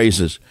all the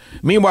phrases.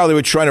 Meanwhile, they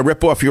were trying to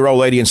rip off your old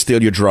lady and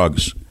steal your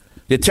drugs.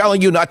 They're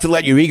telling you not to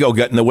let your ego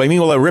get in the way.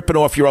 Meanwhile, they're ripping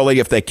off your old lady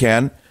if they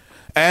can,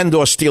 and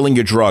or stealing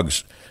your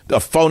drugs. The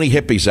phony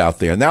hippies out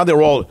there. Now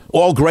they're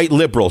all great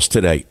liberals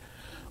today.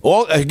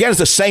 Again, it's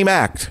the same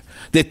act.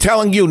 They're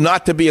telling you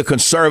not to be a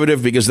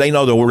conservative because they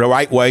know the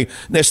right way.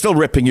 They're still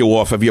ripping you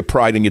off of your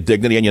pride and your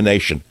dignity and your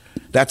nation.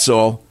 That's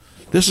all.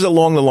 This is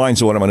along the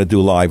lines of what I'm going to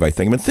do live, I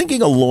think. I've been thinking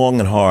long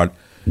and hard.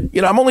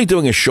 I'm only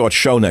doing a short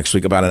show next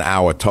week, about an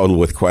hour total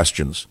with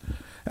questions.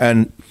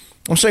 And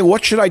I'm saying,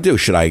 what should I do?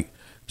 Should I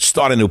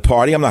start a new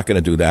party? I'm not going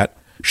to do that.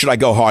 Should I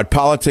go hard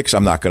politics?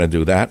 I'm not going to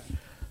do that.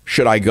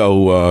 Should I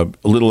go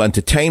a little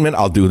entertainment?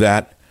 I'll do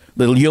that.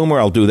 Little humor?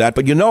 I'll do that.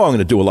 But I'm going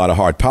to do a lot of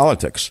hard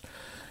politics.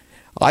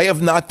 I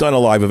have not done a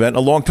live event in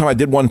a long time. I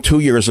did one 2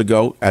 years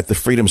ago at the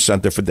Freedom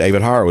Center for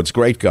David Horowitz.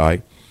 Great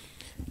guy.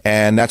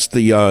 And that's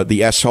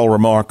the S-hole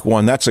remark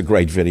one. That's a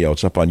great video.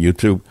 It's up on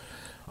YouTube.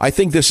 I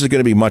think this is going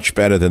to be much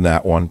better than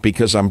that one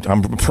because I'm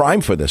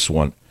primed for this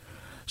one.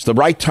 It's the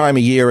right time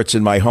of year. It's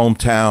in my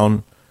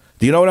hometown.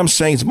 Do you know what I'm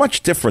saying? It's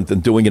much different than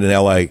doing it in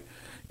L.A.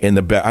 I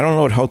don't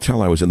know what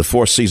hotel I was in. The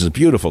Four Seasons.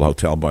 Beautiful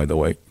hotel, by the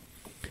way.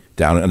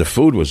 And the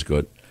food was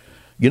good.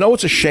 You know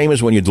what's a shame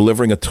is when you're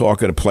delivering a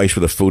talk at a place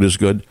where the food is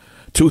good?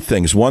 Two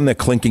things. One, they're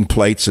clinking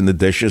plates and the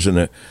dishes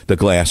and the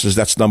glasses.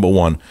 That's number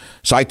one.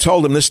 So I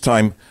told him this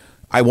time,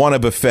 I want a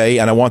buffet,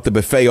 and I want the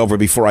buffet over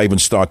before I even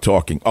start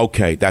talking.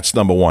 Okay, that's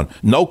number one.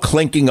 No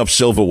clinking of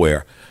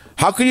silverware.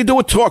 How can you do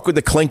a talk with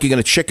the clinking and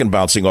a chicken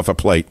bouncing off a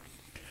plate?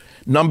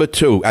 Number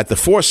two, at the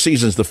Four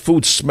Seasons, the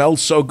food smelled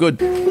so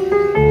good. I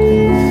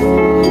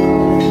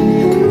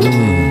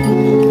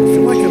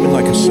feel like I'm in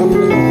like a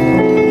supper club.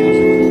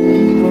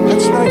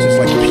 That's nice. It's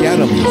like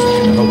piano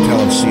music in a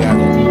hotel in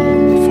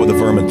Seattle before the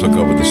vermin took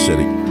over the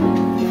city.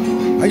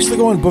 I used to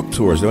go on book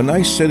tours. There were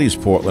nice cities,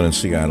 Portland and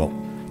Seattle.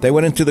 They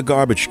went into the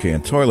garbage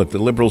can, toilet. The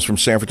liberals from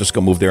San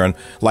Francisco moved there, and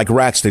like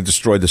rats, they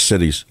destroyed the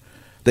cities.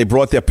 They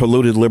brought their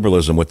polluted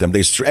liberalism with them.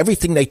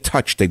 Everything they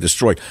touched, they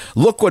destroyed.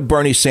 Look what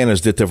Bernie Sanders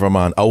did to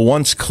Vermont, a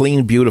once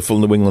clean, beautiful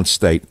New England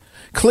state.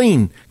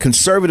 Clean,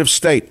 conservative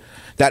state.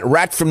 That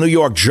rat from New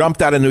York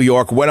jumped out of New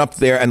York, went up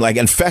there, and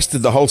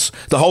infested the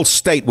whole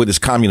state with his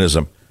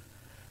communism.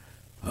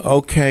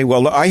 Okay,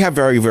 well, I have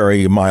very,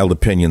 very mild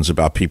opinions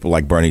about people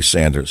like Bernie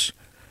Sanders.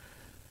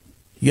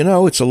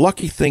 It's a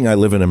lucky thing I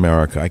live in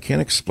America. I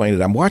can't explain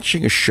it. I'm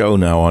watching a show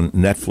now on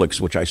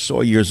Netflix, which I saw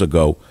years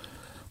ago,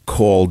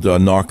 called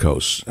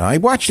Narcos. I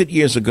watched it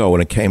years ago when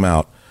it came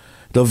out.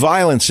 The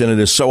violence in it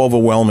is so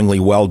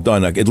overwhelmingly well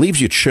done. It leaves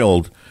you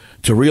chilled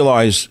to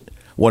realize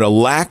what a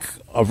lack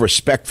of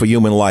respect for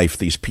human life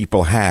these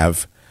people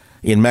have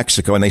in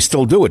Mexico, and they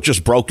still do. It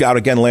just broke out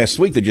again last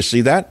week. Did you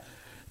see that?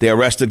 They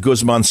arrested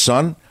Guzman's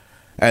son,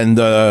 and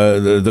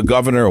the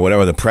governor or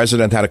whatever, the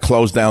president, had to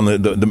close down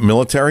the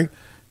military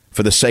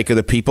for the sake of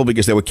the people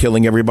because they were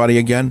killing everybody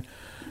again.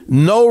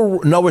 No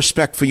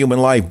respect for human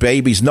life.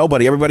 Babies,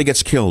 nobody. Everybody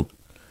gets killed.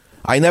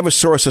 I never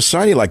saw a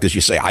society like this.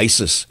 You say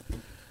ISIS.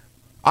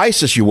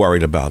 ISIS you're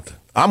worried about.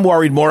 I'm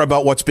worried more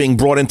about what's being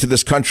brought into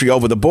this country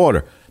over the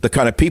border, the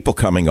kind of people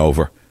coming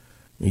over.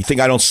 You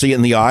think I don't see it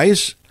in the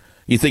eyes?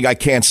 You think I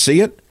can't see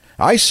it?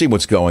 I see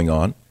what's going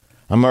on.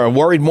 I'm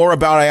worried more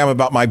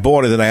about my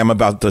border than I am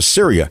about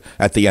Syria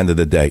at the end of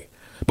the day.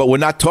 But we're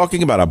not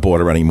talking about our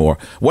border anymore.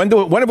 When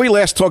have we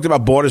last talked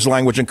about borders,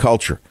 language, and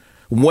culture?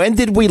 When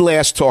did we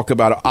last talk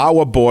about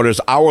our borders,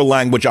 our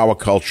language, our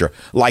culture?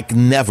 Like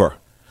never.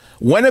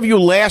 When have you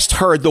last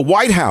heard the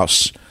White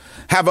House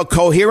have a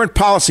coherent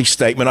policy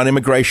statement on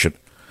immigration?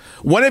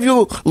 When have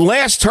you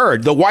last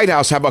heard the White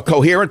House have a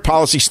coherent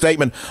policy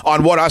statement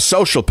on what our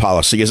social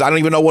policy is? I don't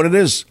even know what it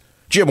is.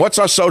 Jim, what's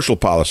our social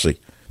policy?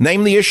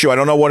 Name the issue. I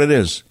don't know what it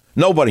is.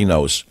 Nobody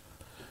knows.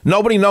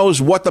 Nobody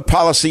knows what the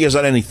policy is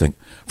on anything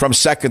from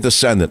second to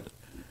second.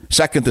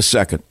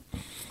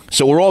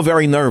 So we're all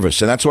very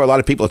nervous, and that's why a lot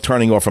of people are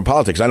turning off from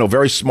politics. I know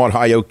very smart,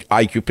 high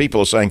IQ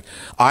people are saying,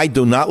 I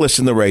do not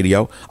listen to the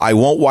radio. I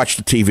won't watch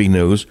the TV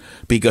news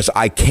because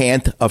I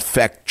can't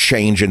affect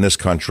change in this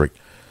country.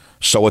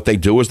 So what they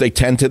do is they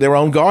tend to their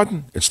own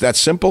garden. It's that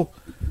simple.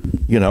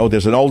 You know,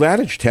 there's an old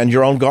adage, tend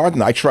your own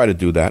garden. I try to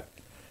do that.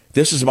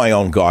 This is my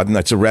own garden.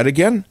 That's a red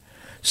again.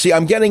 See,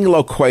 I'm getting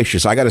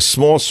loquacious. I got a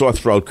small sore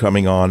throat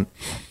coming on.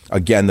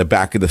 Again, the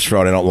back of the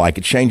throat, I don't like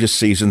it. Changes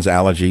seasons,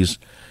 allergies.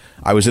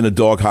 I was in a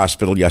dog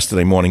hospital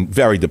yesterday morning.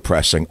 Very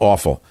depressing.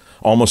 Awful.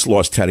 Almost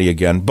lost Teddy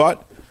again,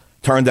 but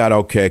turned out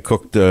okay.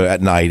 Cooked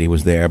at night. He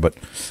was there. But,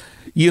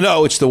 you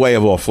know, it's the way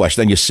of all flesh.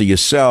 Then you see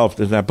yourself.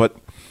 But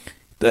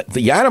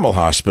the animal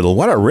hospital,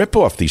 what a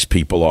ripoff these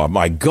people are.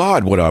 My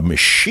God, what a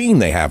machine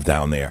they have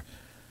down there.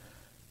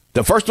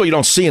 First of all, you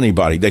don't see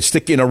anybody. They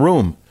stick you in a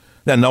room.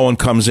 Then no one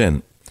comes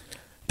in.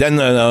 Then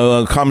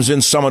comes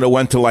in someone who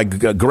went to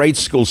like grade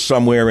school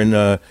somewhere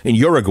in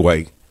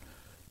Uruguay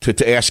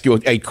to ask you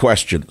 8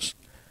 questions.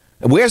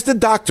 And where's the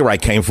doctor I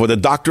came for, the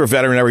doctor of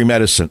veterinary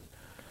medicine?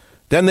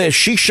 Then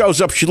she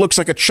shows up. She looks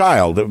like a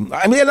child.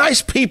 I mean, they're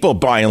nice people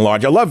by and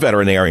large. I love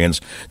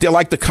veterinarians. They're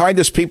like the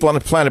kindest people on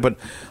the planet. But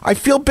I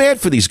feel bad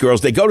for these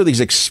girls. They go to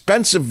these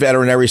expensive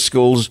veterinary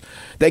schools.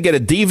 They get a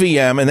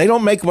DVM, and they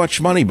don't make much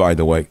money, by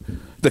the way.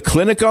 The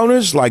clinic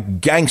owners,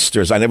 like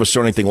gangsters. I never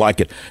saw anything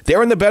like it.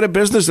 They're in the better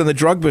business than the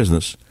drug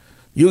business.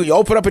 You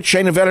open up a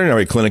chain of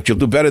veterinary clinics, you'll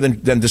do better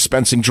than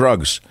dispensing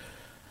drugs.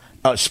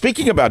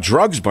 Speaking about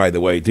drugs, by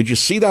the way, did you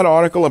see that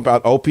article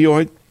about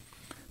opioid?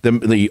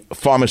 The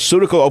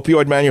pharmaceutical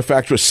opioid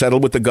manufacturers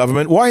settled with the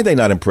government. Why are they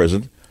not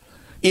imprisoned?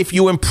 If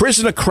you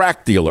imprison a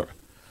crack dealer,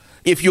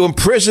 if you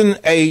imprison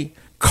a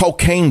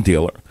cocaine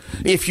dealer,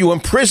 if you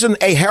imprison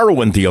a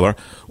heroin dealer,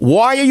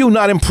 why are you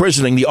not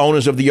imprisoning the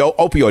owners of the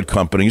opioid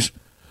companies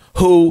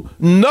who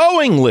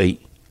knowingly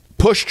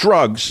push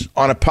drugs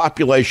on a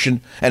population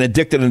and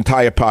addicted an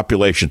entire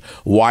population?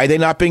 Why are they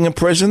not being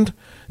imprisoned?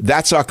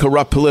 That's our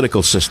corrupt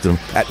political system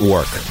at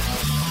work.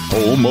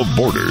 Home of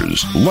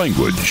borders,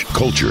 language,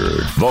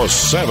 culture, the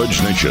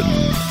Savage Nation.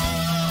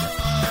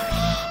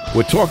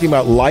 We're talking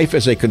about life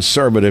as a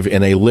conservative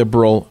in a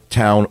liberal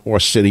town or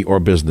city or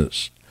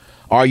business.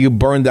 Are you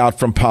burned out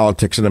from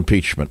politics and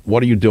impeachment?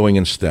 What are you doing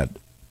instead?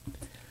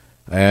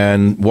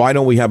 And why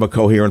don't we have a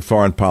coherent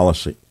foreign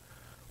policy?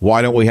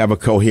 Why don't we have a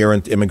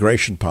coherent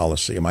immigration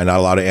policy? Am I not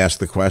allowed to ask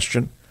the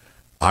question?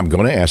 I'm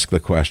going to ask the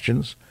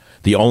questions.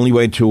 The only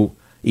way to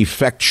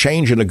effect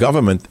change in a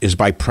government is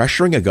by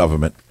pressuring a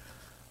government,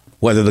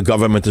 whether the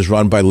government is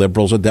run by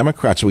liberals or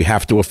Democrats. We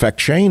have to effect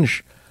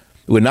change.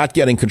 We're not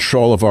getting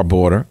control of our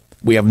border.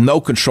 We have no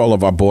control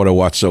of our border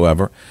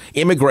whatsoever.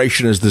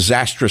 Immigration is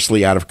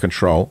disastrously out of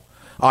control.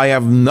 I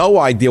have no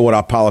idea what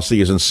our policy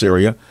is in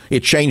Syria.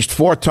 It changed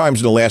 4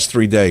 times in the last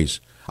 3 days.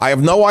 I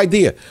have no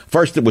idea.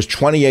 First, it was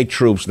 28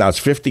 troops. Now it's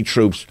 50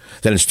 troops.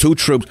 Then it's 2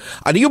 troops.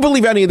 Do you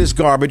believe any of this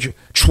garbage?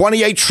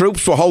 28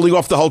 troops for holding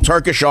off the whole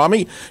Turkish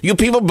army? You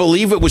people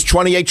believe it was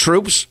 28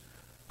 troops?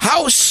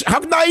 How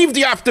naive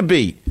do you have to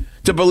be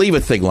to believe a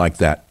thing like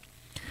that?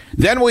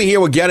 Then we hear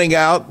we're getting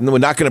out and we're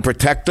not going to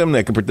protect them.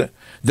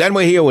 Then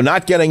we hear we're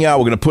not getting out.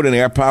 We're going to put in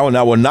air power.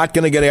 Now we're not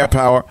going to get air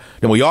power.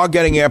 Then we are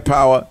getting air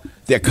power.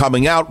 They're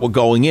coming out. We're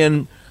going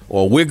in,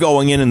 or we're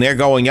going in and they're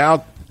going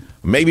out.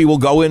 Maybe we'll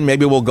go in.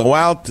 Maybe we'll go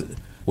out.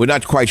 We're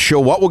not quite sure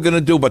what we're going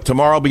to do, but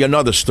tomorrow will be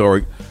another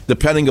story,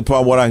 depending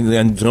upon what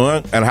I'm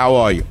doing and how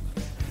are you.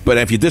 But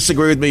if you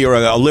disagree with me, you're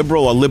a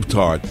liberal or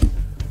libtard.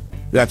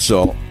 That's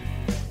all.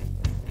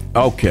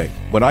 Okay,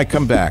 when I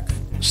come back,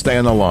 stay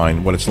on the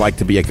line, what it's like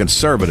to be a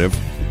conservative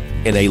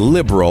in a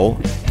liberal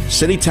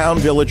city, town,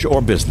 village,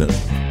 or business.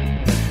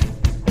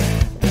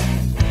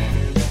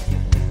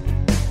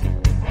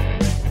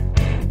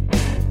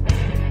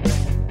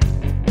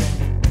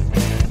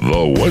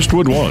 The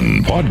Westwood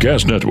One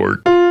Podcast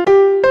Network.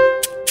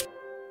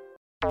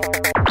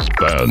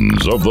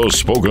 Fans of the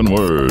spoken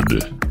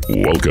word,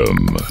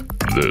 welcome.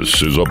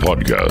 This is a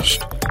podcast.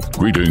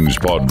 Greetings,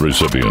 pod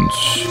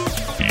recipients.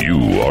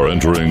 You are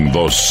entering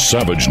the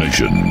Savage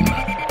Nation.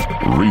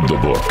 Read the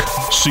book,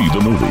 see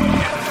the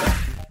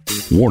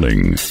movie.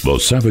 Warning, the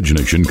Savage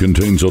Nation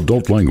contains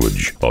adult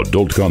language,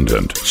 adult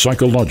content,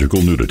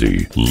 psychological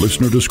nudity.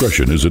 Listener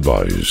discretion is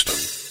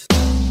advised.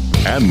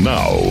 And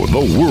now,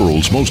 the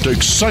world's most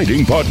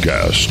exciting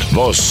podcast,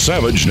 The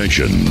Savage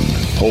Nation,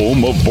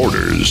 home of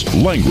borders,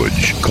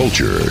 language,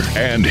 culture.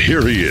 And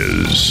here he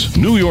is,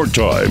 New York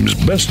Times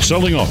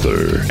best-selling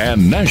author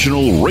and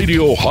National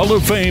Radio Hall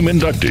of Fame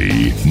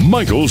inductee,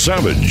 Michael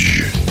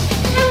Savage.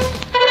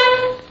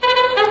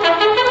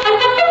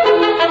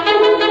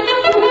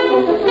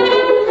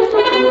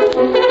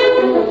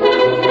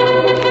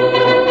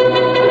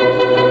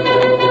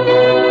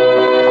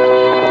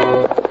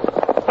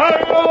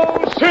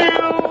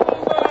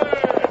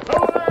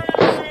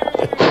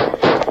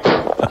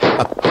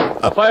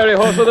 fiery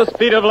horse with the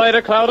speed of light,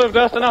 a cloud of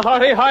dust, and a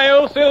hearty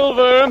high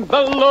silver,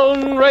 the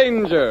Lone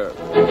Ranger.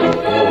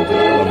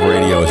 I love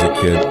radio as a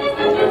kid.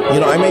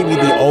 You know, I may be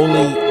the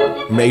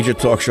only major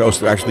talk show host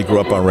who actually grew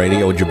up on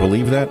radio. Would you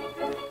believe that?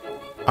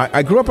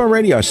 I grew up on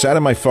radio. I sat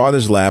in my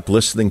father's lap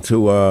listening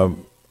to,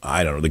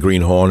 I don't know, the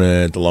Green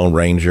Hornet, the Lone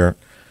Ranger.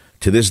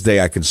 To this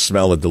day, I can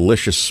smell the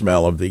delicious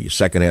smell of the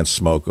secondhand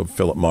smoke of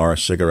Philip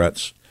Morris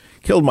cigarettes.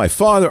 Killed my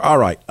father? All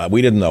right.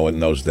 We didn't know it in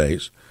those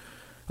days.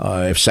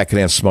 If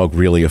secondhand smoke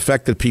really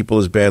affected people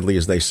as badly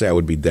as they say, I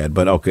would be dead.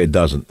 But okay, it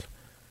doesn't.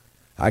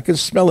 I can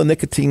smell the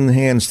nicotine in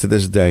hands to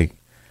this day.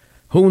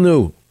 Who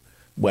knew?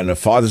 When a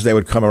Father's Day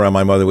would come around,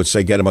 my mother would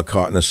say, get him a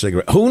carton of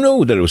cigarettes. Who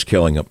knew that it was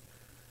killing him?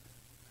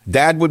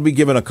 Dad would be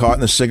given a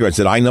carton of cigarettes.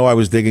 Did I know I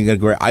was digging a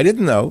grave? I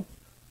didn't know.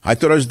 I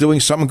thought I was doing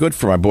something good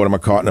for him. I bought him a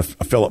carton of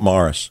Philip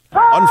Morris.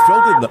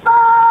 Unfiltered.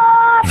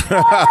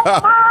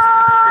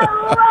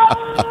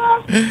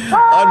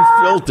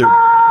 Unfiltered.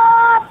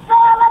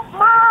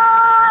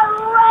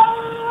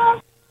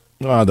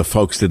 Oh, the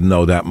folks didn't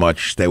know that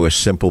much. They were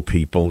simple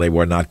people. They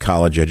were not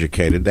college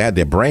educated. They had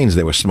their brains.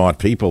 They were smart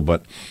people,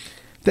 but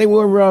they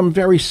were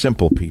very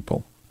simple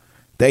people.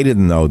 They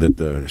didn't know that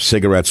the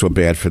cigarettes were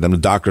bad for them. The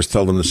doctors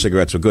told them the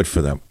cigarettes were good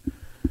for them.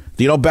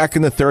 Do you know, back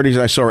in the 30s,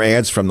 I saw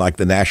ads from like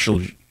the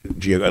National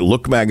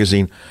Look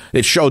magazine.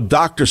 It showed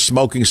doctors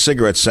smoking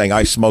cigarettes saying,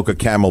 I smoke a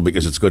Camel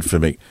because it's good for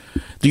me.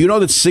 Do you know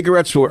that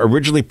cigarettes were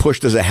originally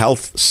pushed as a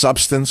health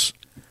substance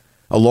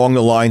along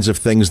the lines of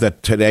things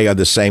that today are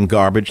the same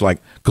garbage,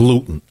 like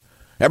gluten?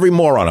 Every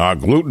moron,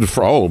 gluten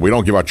for, we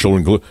don't give our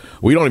children gluten.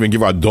 We don't even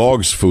give our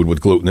dogs food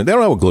with gluten. They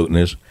don't know what gluten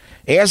is.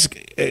 Ask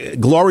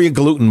Gloria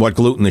Gluten what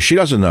gluten is. She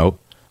doesn't know.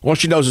 All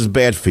she knows is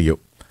bad for you.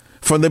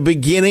 From the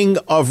beginning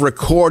of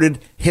recorded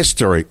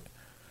history,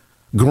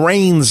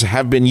 grains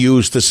have been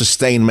used to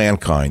sustain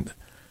mankind,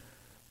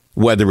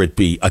 whether it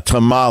be a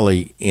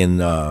tamale in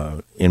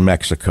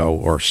Mexico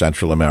or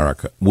Central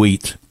America,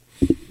 wheat.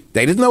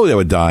 They didn't know they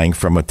were dying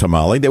from a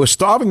tamale. They were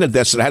starving to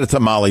death, so they had a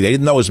tamale. They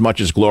didn't know as much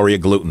as Gloria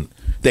Gluten.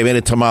 They made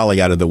a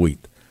tamale out of the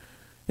wheat.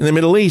 In the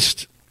Middle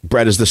East,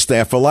 bread is the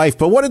staff of life.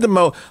 But what did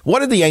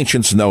the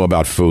ancients know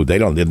about food? They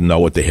didn't know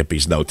what the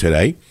hippies know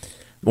today.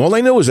 All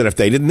they knew was that if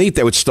they didn't eat,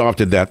 they would starve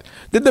to death.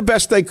 Did the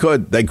best they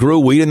could. They grew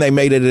wheat and they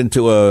made it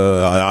into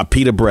a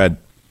pita bread.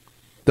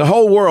 The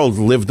whole world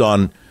lived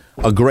on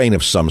a grain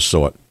of some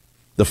sort.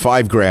 The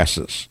 5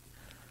 grasses,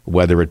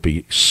 whether it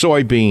be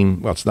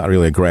soybean, well, it's not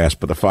really a grass,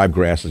 but the 5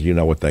 grasses, you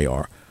know what they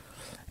are.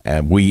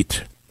 And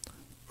wheat,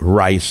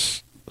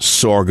 rice,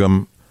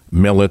 sorghum,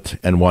 millet,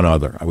 and one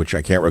other, which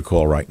I can't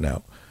recall right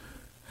now.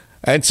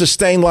 And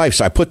sustained life.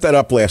 So I put that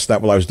up last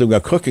night while I was doing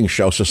a cooking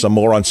show. So some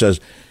moron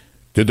says,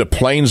 did the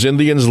Plains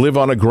Indians live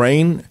on a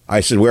grain?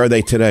 I said, where are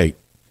they today?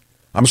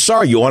 I'm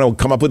sorry, you want to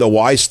come up with a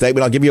wise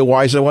statement? I'll give you a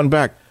wiser one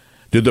back.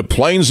 Did the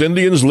Plains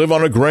Indians live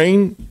on a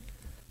grain?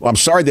 Well, I'm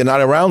sorry, they're not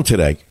around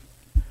today.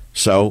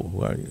 So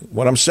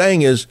what I'm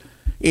saying is,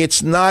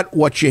 it's not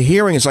what you're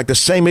hearing. It's like the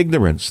same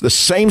ignorance, the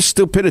same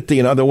stupidity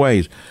in other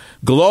ways.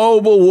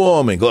 Global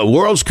warming. The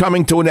world's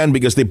coming to an end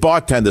because the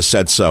bartender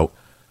said so.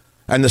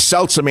 And the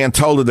seltzer man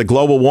told her that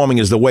global warming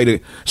is the way to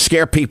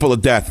scare people to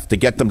death, to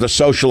get them to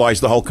socialize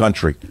the whole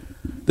country.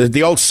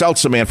 The old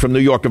seltzer man from New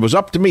York. If it was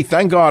up to me,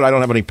 thank God I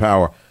don't have any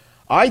power.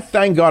 I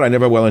thank God I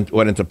never went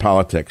into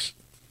politics.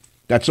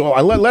 That's all.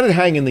 I let it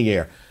hang in the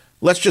air.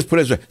 Let's just put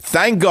it this way.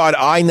 Thank God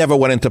I never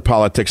went into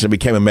politics and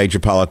became a major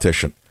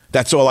politician.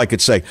 That's all I could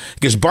say.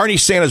 Because Bernie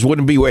Sanders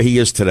wouldn't be where he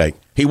is today.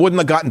 He wouldn't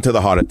have gotten to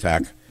the heart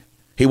attack.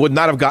 He would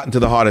not have gotten to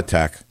the heart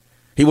attack.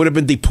 He would have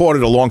been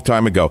deported a long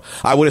time ago.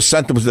 I would have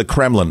sent him to the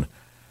Kremlin.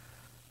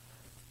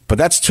 But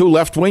that's too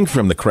left-wing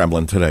from the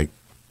Kremlin today,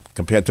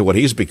 compared to what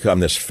he's become,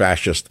 this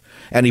fascist.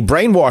 And he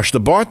brainwashed the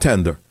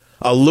bartender,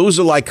 a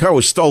loser like her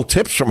who stole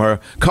tips from her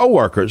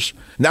co-workers.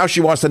 Now she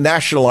wants to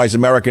nationalize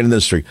American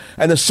industry.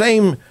 And the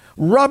same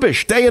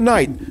rubbish, day and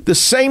night, the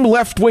same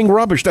left-wing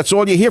rubbish. That's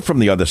all you hear from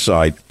the other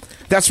side.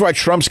 That's why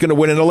Trump's going to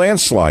win in a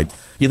landslide.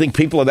 You think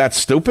people are that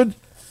stupid?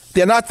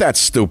 They're not that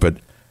stupid.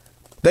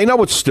 They know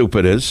what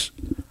stupid is.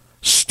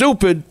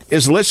 Stupid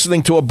is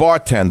listening to a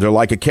bartender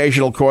like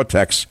Occasional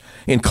Cortex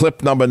in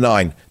clip number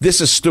 9.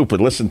 This is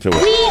stupid. Listen to it.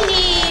 We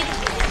need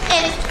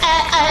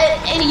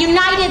a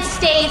United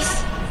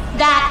States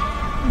that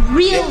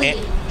really,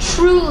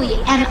 truly,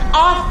 and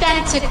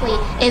authentically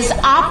is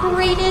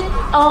operated,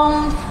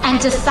 owned,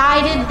 and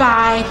decided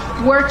by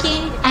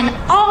working and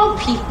all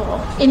people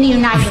in the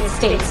United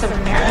States of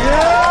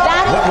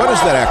America. What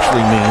does that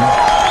actually mean?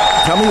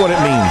 Tell me what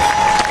it means.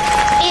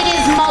 It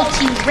is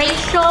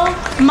multiracial,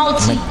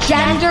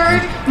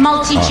 multi-gendered,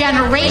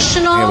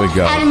 multi-generational,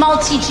 and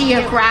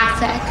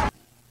multi-geographic.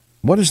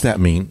 What does that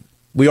mean?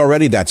 We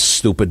already that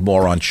stupid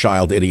moron,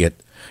 child, idiot.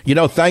 You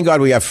know, thank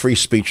God we have free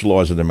speech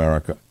laws in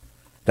America.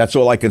 That's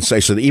all I can say.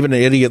 So that even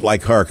an idiot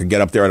like her can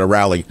get up there at a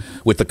rally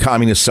with the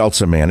communist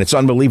seltzer man. It's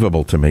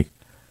unbelievable to me.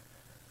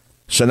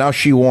 So now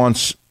she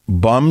wants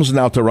bums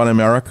now to run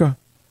America?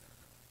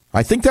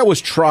 I think that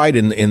was tried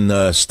in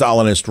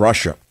Stalinist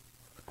Russia.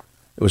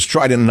 It was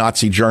tried in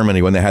Nazi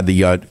Germany when they had the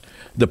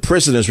the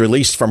prisoners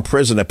released from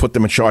prison and put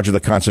them in charge of the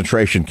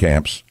concentration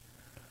camps.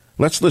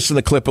 Let's listen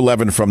to clip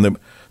 11 from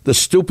the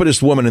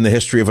stupidest woman in the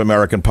history of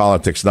American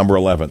politics, number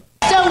 11.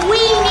 So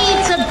we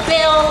need to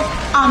build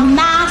a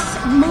mass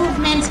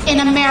movement in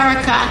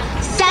America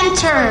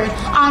centered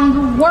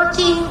on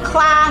working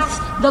class,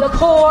 the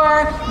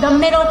poor, the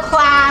middle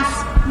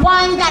class,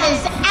 one that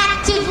is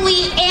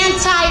actively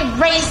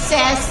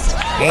anti-racist.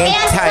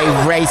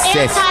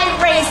 Anti-racist.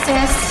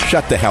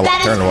 Shut the hell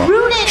up. Turn it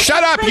off.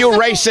 Shut up, you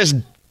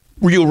racist.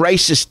 You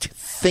racist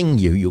thing,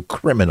 you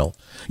criminal.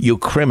 You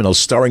criminal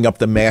stirring up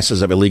the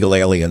masses of illegal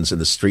aliens in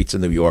the streets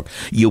of New York.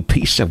 You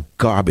piece of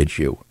garbage,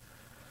 you.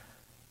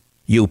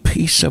 You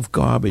piece of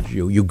garbage,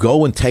 you. You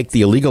go and take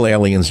the illegal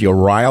aliens, you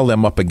rile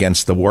them up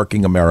against the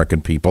working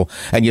American people,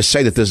 and you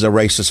say that this is a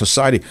racist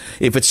society.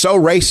 If it's so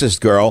racist,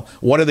 girl,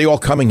 what are they all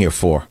coming here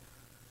for?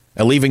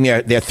 And leaving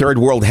their third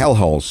world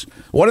hellholes.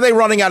 What are they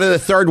running out of the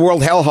third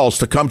world hellholes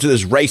to come to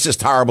this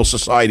racist, horrible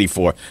society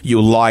for?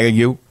 You liar,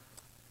 you.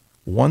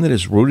 One that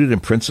is rooted in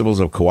principles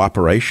of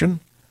cooperation?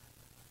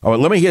 Oh,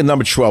 let me hear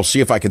number 12, see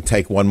if I can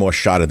take one more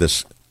shot of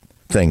this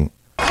thing.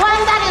 One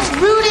that is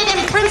rooted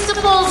in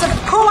principles of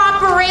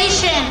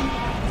cooperation,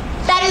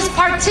 that is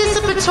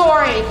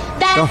participatory,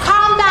 that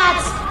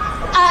combats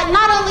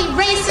not only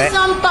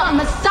racism, but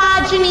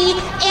misogyny,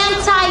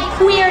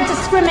 anti-queer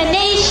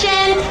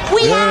discrimination.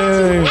 We have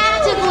to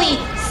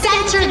actively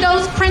center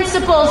those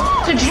principles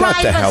to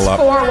drive us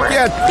forward.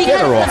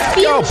 Get her off.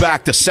 Go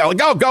back to selling.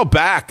 Go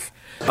back.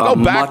 Go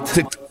back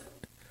to...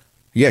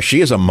 Yeah,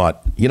 she is a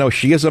mutt. You know,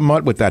 she is a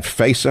mutt with that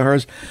face of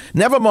hers.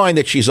 Never mind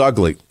that she's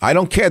ugly. I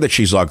don't care that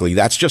she's ugly.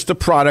 That's just a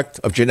product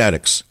of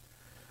genetics.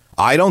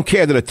 I don't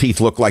care that her teeth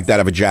look like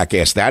that of a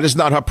jackass. That is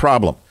not her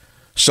problem.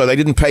 So they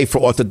didn't pay for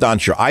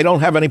orthodontia. I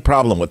don't have any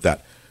problem with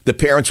that. The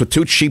parents were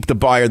too cheap to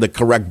buy her the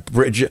correct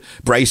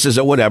braces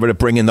or whatever to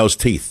bring in those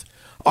teeth.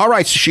 All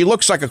right, so she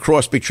looks like a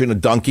cross between a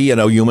donkey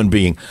and a human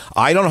being.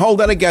 I don't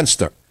hold that against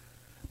her.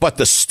 But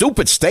the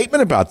stupid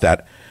statement about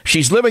that,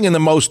 she's living in the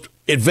most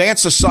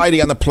advanced society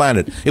on the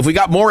planet. If we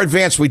got more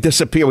advanced, we'd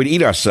disappear. We'd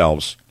eat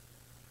ourselves.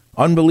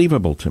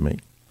 Unbelievable to me.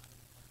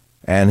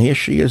 And here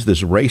she is,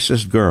 this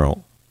racist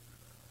girl,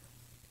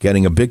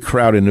 getting a big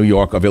crowd in New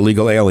York of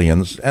illegal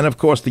aliens, and, of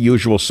course, the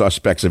usual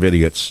suspects of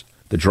idiots,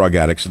 the drug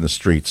addicts in the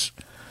streets.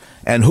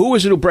 And who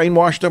is it who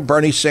brainwashed her?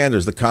 Bernie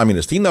Sanders, the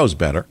communist. He knows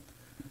better.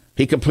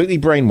 He completely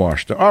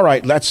brainwashed her. All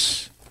right,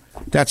 that's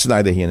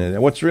neither here nor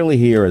there. What's really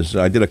here is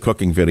I did a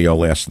cooking video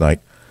last night,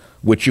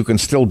 which you can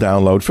still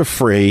download for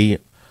free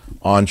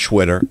on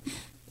Twitter.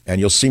 And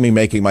you'll see me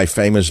making my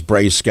famous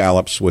braised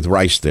scallops with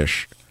rice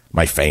dish.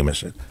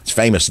 It's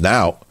famous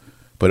now,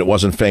 but it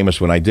wasn't famous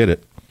when I did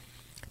it.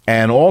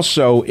 And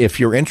also, if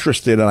you're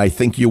interested, and I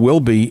think you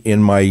will be,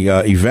 in my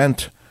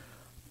event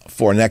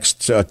for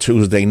next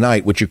Tuesday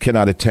night, which you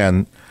cannot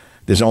attend,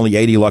 there's only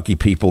 80 lucky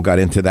people got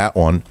into that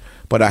one.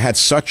 But I had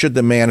such a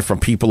demand from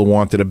people who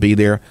wanted to be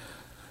there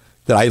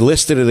that I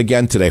listed it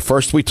again today.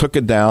 First, we took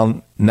it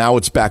down. Now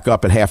it's back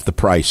up at half the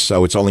price.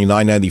 So it's only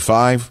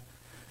 $9.95.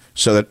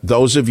 So that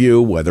those of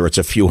you, whether it's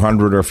a few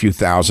hundred or a few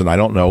thousand, I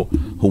don't know,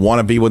 who want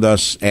to be with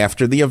us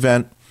after the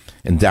event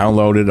and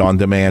download it on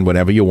demand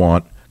whenever you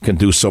want, can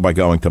do so by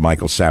going to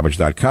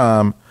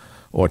michaelsavage.com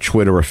or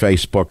Twitter or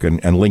Facebook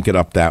and link it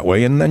up that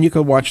way. And then you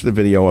can watch the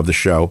video of the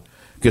show,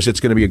 because it's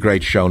going to be a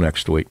great show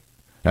next week.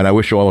 And I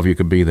wish all of you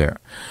could be there.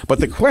 But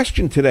the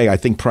question today, I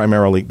think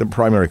the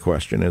primary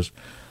question is,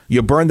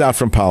 you're burned out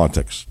from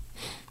politics.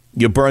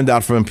 You're burned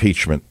out from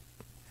impeachment.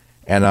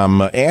 And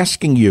I'm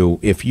asking you,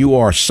 if you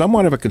are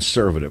somewhat of a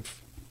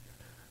conservative,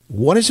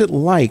 what is it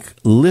like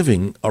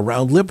living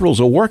around liberals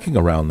or working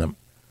around them?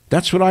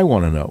 That's what I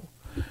want to know.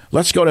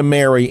 Let's go to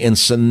Mary in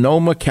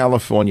Sonoma,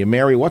 California.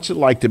 Mary, what's it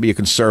like to be a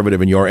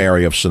conservative in your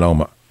area of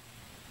Sonoma?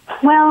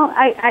 Well,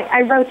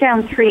 I wrote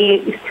down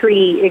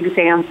three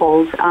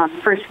examples.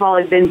 First of all,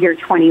 I've been here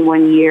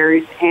 21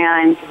 years,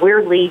 and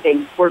we're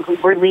leaving.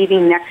 We're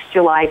leaving next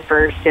July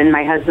 1st, and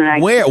my husband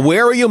and I...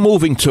 Where are you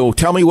moving to?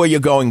 Tell me where you're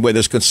going, where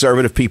there's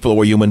conservative people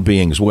or human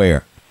beings.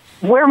 Where?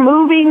 We're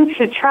moving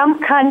to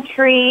Trump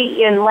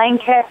country in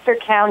Lancaster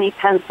County,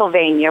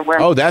 Pennsylvania.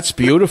 Oh, that's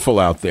beautiful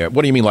out there.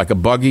 What do you mean, like a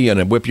buggy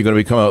and a whip? You're going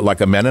to become like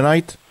a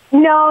Mennonite?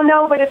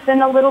 No, but it's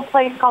in a little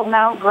place called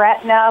Mount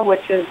Gretna,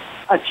 which is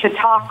a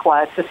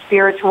Chautauqua. It's a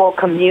spiritual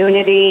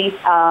community.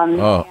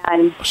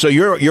 And so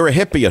you're a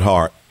hippie at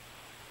heart.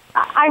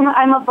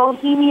 I'm a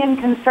bohemian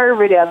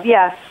conservative,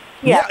 yes.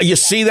 Yeah, you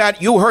see that?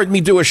 You heard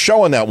me do a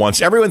show on that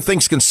once. Everyone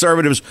thinks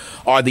conservatives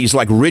are these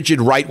like rigid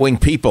right-wing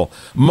people.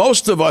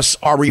 Most of us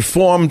are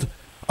reformed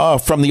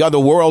from the other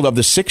world of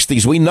the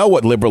 60s. We know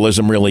what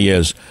liberalism really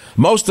is.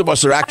 Most of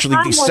us are actually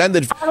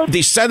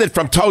descended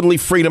from totally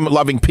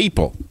freedom-loving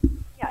people.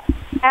 Yes,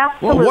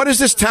 absolutely. Well, what is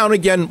this town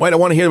again? Wait, I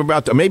want to hear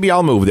about that. Maybe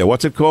I'll move there.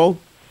 What's it called?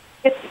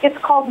 It's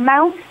called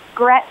Mount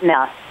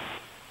Gretna.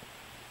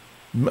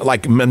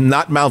 Like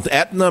not Mount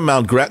Etna,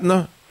 Mount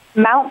Gretna?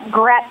 Mount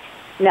Gretna.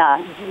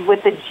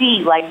 With a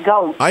G, like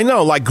goat. I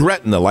know, like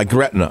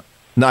Gretna,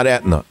 not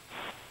Etna.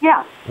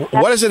 Yeah.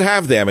 What does it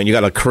have there? I mean, you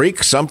got a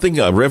creek, something,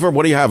 a river?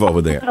 What do you have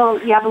over there? So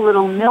you have a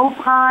little mill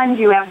pond.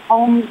 You have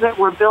homes that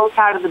were built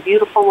out of the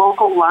beautiful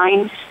local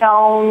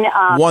limestone.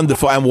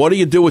 Wonderful. And what do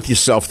you do with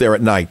yourself there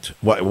at night?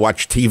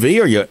 Watch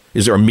TV, or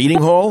is there a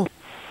meeting hall?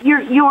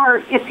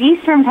 It's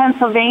eastern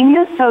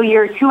Pennsylvania, so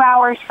you're 2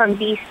 hours from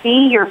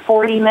D.C. You're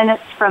 40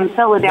 minutes from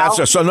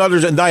Philadelphia. So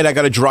another night I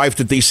got to drive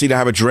to D.C. to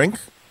have a drink?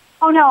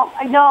 Oh,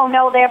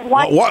 no, they have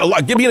one.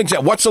 Give me an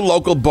example. What's a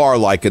local bar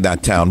like in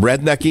that town?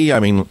 Rednecky? I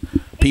mean,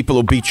 people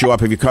who beat you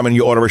up. If you come in,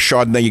 you order a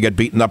Chardonnay, you get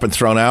beaten up and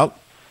thrown out?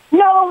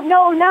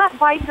 No, not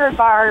biker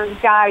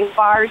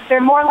bars. They're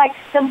more like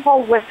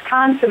simple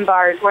Wisconsin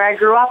bars where I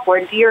grew up,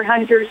 where deer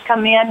hunters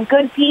come in.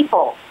 Good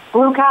people.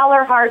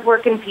 Blue-collar,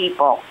 hard-working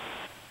people.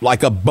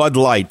 Like a Bud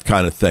Light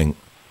kind of thing?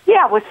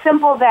 Yeah, with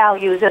simple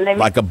values. And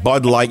like a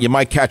Bud Light. You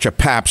might catch a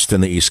Pabst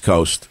in the East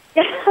Coast.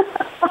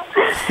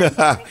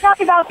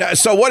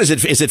 So what is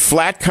it? Is it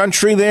flat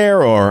country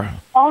there, or?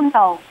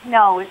 Oh,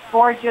 no, it's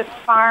gorgeous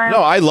farm.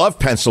 No, I love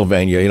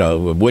Pennsylvania,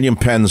 William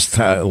Penn's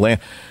land.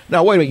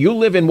 Now, wait a minute, you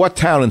live in what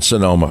town in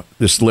Sonoma,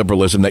 this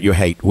liberalism that you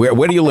hate?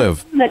 Where do you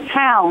live? The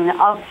town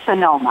of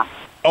Sonoma.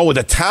 Oh,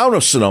 the town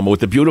of Sonoma, with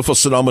the beautiful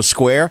Sonoma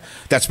Square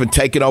that's been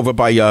taken over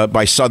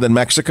by southern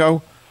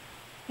Mexico?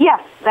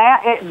 Yes,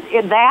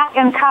 that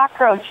and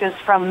cockroaches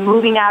from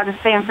moving out of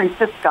San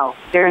Francisco.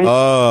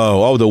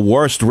 The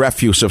worst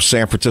refuse of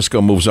San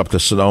Francisco moves up to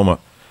Sonoma,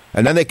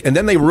 and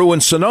then they ruin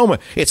Sonoma.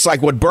 It's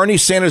like what Bernie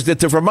Sanders did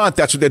to Vermont.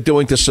 That's what they're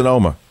doing to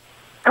Sonoma.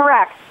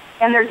 Correct,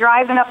 and they're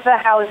driving up the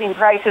housing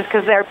prices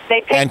because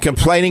they pay and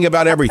complaining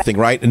about everything.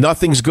 Right?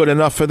 Nothing's good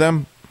enough for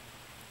them.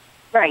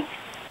 Right.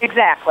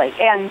 Exactly,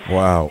 and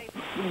wow,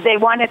 they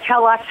want to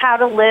tell us how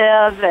to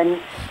live,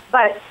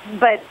 but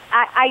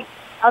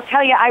I'll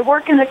tell you, I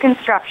work in the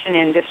construction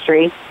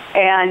industry,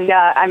 and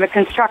I'm a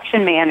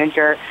construction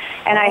manager,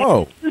 and I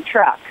have 2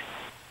 trucks.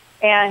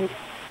 And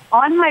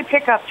on my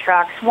pickup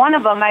trucks, one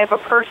of them, I have a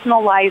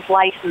personalized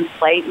license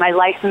plate. My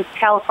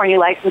California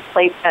license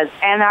plate says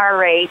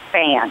NRA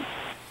fan.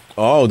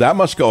 Oh, that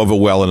must go over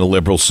well in a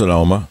liberal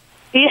Sonoma.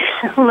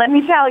 Yeah, let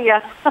me tell you.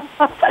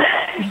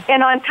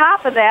 And on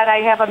top of that, I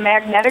have a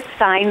magnetic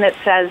sign that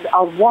says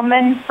 "A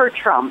woman for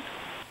Trump."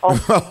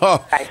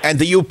 Oh, and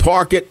do you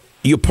park it?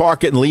 You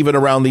park it and leave it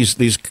around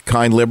these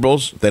kind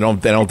liberals? They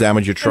don't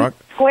damage your truck?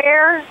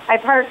 Square. I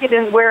park it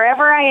in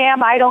wherever I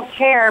am. I don't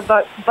care.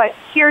 But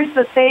here's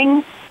the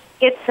thing.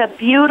 It's a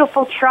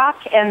beautiful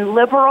truck, and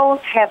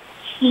liberals have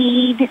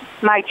keyed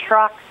my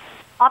truck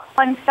up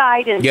one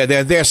side. And yeah,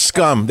 they're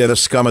scum. They're the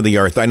scum of the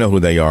earth. I know who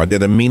they are. They're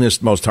the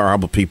meanest, most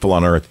horrible people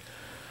on earth.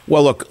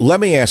 Well, look, let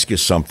me ask you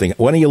something.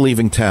 When are you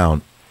leaving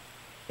town?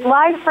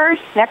 July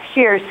 1st next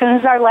year, as soon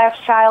as our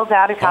last child's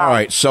out of college. All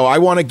right, so I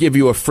want to give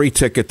you a free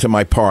ticket to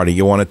my party.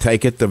 You want to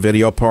take it, the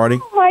video party?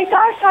 Oh, my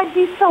gosh, I'd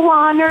be so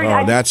honored.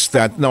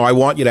 Oh, No, I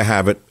want you to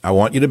have it. I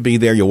want you to be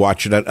there. You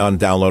watch it and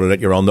download it at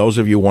your own. Those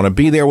of you who want to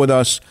be there with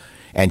us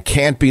and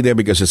can't be there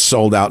because it's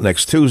sold out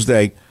next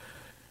Tuesday,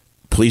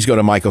 please go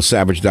to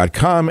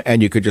michaelsavage.com,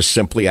 and you could just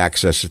simply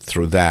access it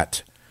through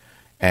that.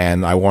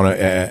 And I want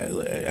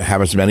to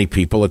have as many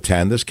people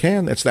attend as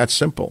can. It's that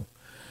simple.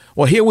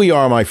 Well, here we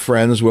are, my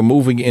friends. We're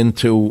moving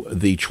into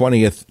the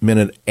 20th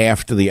minute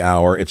after the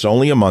hour. It's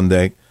only a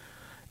Monday,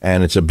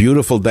 and it's a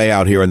beautiful day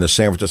out here in the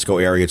San Francisco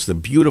area. It's the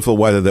beautiful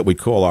weather that we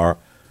call our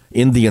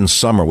Indian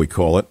summer, we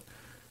call it,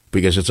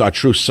 because it's our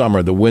true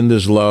summer. The wind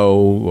is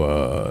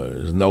low.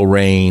 There's no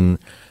rain.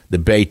 The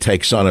bay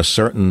takes on a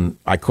certain,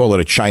 I call it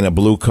a China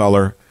blue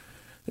color.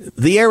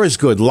 The air is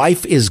good.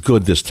 Life is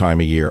good this time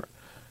of year.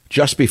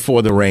 Just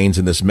before the rains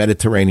in this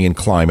Mediterranean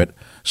climate,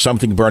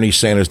 something Bernie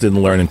Sanders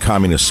didn't learn in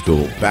communist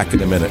school. Back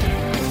in a minute.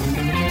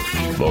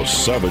 The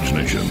Savage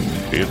Nation.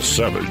 It's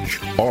Savage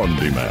on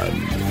Demand.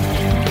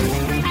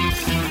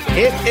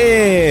 It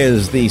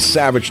is the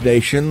Savage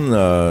Nation,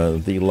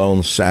 the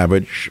lone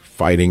savage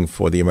fighting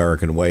for the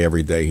American way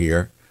every day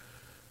here.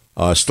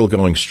 Still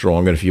going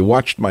strong. And if you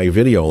watched my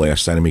video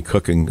last night of me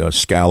cooking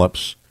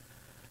scallops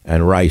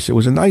and rice, it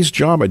was a nice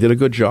job. I did a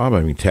good job.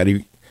 I mean,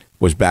 Teddy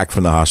was back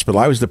from the hospital.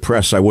 I was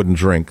depressed. I wouldn't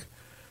drink.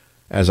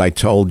 As I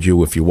told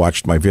you, if you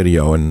watched my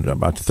video, and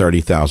about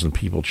 30,000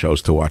 people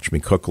chose to watch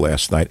me cook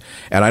last night.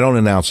 And I don't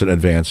announce it in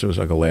advance. It was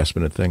like a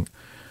last-minute thing.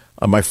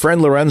 My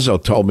friend Lorenzo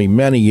told me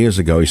many years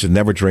ago, he said,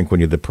 never drink when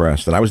you're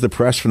depressed. And I was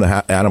depressed from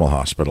the animal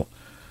hospital.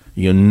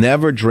 You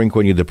never drink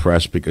when you're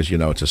depressed because,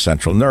 it's a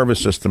central nervous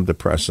system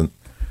depressant.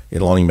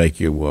 It'll only make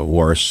you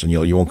worse, and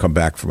you won't come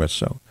back from it.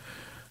 So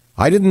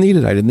I didn't need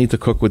it. I didn't need to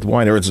cook with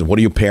wine. Everyone says, what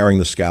are you pairing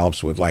the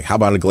scallops with? Like, how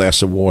about a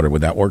glass of water?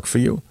 Would that work for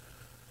you?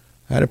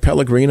 I had a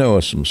Pellegrino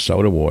or some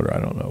soda water. I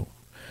don't know.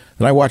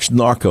 And I watched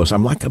Narcos.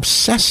 I'm like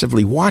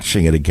obsessively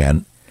watching it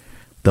again.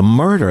 The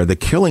murder, the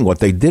killing, what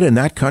they did in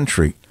that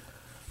country.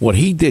 What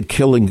he did,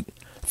 killing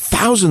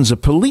thousands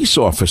of police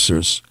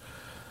officers,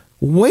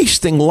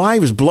 wasting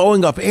lives,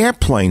 blowing up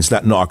airplanes,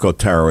 that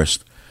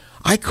narco-terrorist.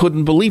 I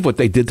couldn't believe what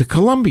they did to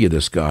Colombia,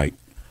 this guy,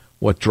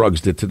 what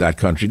drugs did to that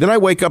country. Then I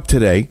wake up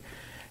today,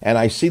 and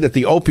I see that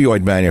the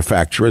opioid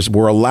manufacturers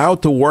were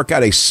allowed to work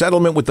out a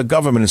settlement with the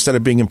government instead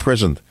of being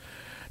imprisoned.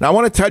 Now, I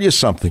want to tell you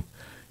something.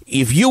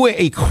 if you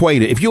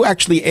equate it, if you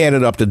actually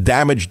added up the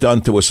damage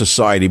done to a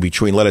society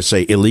between, let us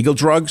say, illegal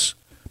drugs,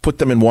 put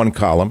them in one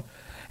column,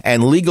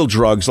 and legal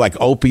drugs like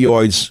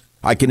opioids,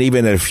 I can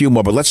even add a few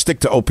more, but let's stick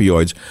to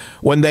opioids,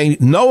 when they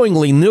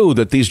knowingly knew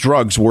that these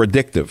drugs were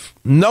addictive,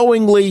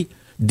 knowingly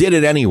did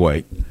it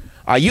anyway.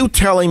 Are you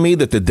telling me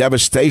that the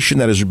devastation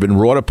that has been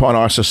wrought upon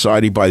our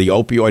society by the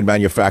opioid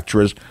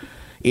manufacturers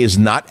is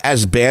not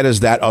as bad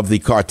as that of the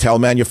cartel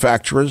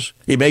manufacturers?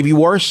 It may be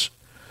worse.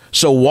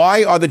 So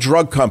why are the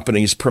drug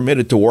companies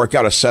permitted to work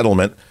out a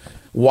settlement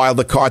while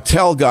the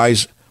cartel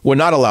guys were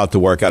not allowed to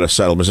work out a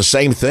settlement? It's the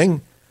same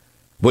thing.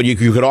 But you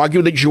could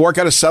argue that you work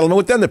out a settlement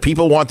with them. The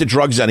people want the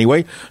drugs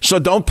anyway. So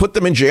don't put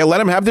them in jail. Let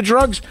them have the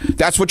drugs.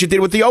 That's what you did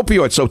with the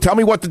opioids. So tell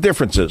me what the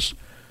difference is.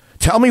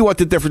 Tell me what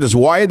the difference is.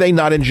 Why are they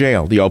not in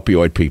jail, the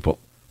opioid people?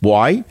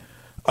 Why?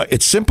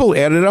 It's simple.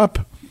 Add it up.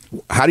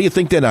 How do you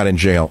think they're not in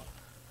jail?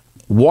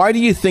 Why do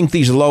you think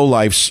these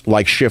lowlifes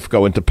like Schiff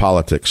go into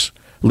politics?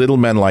 Little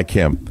men like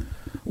him.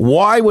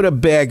 Why would a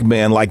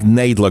bagman like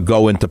Nadler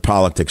go into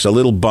politics? A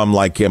little bum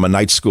like him, a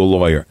night school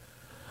lawyer.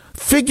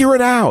 Figure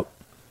it out.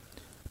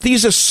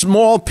 These are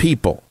small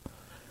people.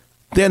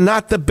 They're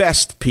not the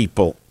best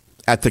people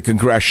at the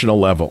congressional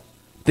level.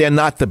 They're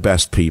not the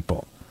best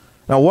people.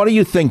 Now, what do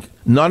you think?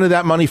 None of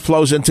that money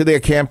flows into their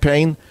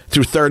campaign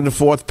through third and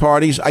fourth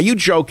parties? Are you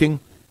joking?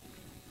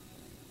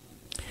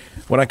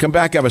 When I come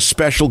back, I have a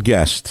special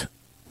guest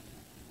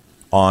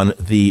on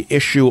the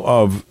issue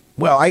of,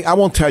 well, I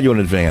won't tell you in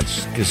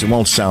advance because it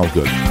won't sound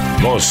good.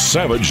 The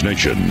Savage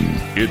Nation.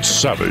 It's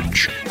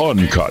savage,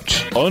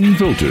 uncut,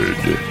 unfiltered,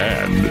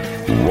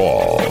 and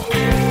raw.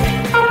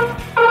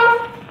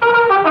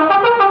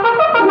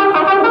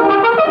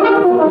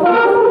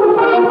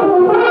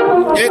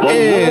 It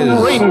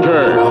is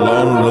Ranger.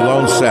 the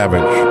lone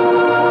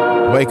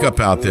savage. Wake up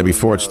out there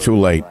before it's too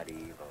late.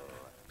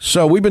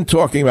 So we've been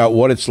talking about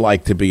what it's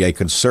like to be a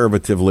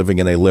conservative living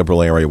in a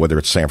liberal area, whether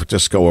it's San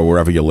Francisco or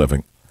wherever you're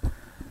living.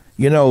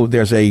 You know,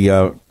 there's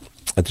a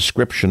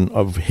description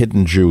of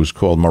hidden Jews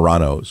called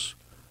Marranos.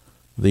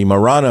 The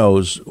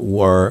Marranos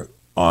were,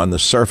 on the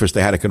surface,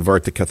 they had to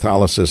convert to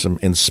Catholicism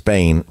in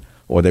Spain,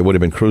 or they would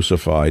have been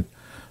crucified,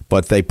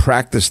 but they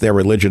practiced their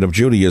religion of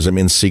Judaism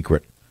in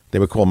secret. They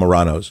were called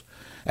Marranos.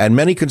 And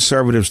many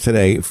conservatives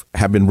today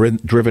have been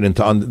driven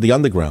into the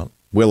underground.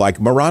 We're like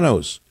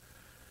Marranos.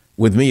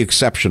 With me,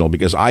 exceptional,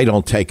 because I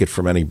don't take it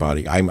from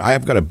anybody. I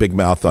have got a big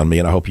mouth on me,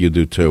 and I hope you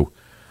do too.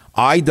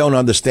 I don't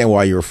understand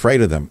why you're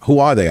afraid of them. Who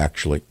are they,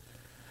 actually?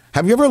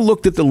 Have you ever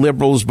looked at the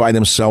liberals by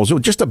themselves?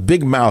 Just a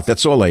big mouth,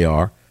 that's all they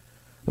are.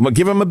 I'm going to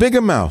give them a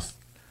bigger mouth.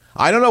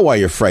 I don't know why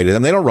you're afraid of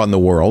them. They don't run the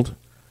world.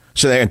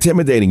 So they're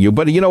intimidating you.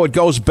 But, you know, it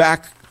goes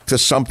back to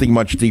something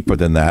much deeper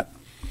than that.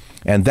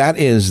 And that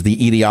is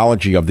the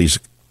ideology of these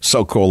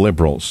so-called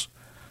liberals.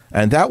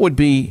 And that would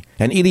be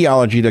an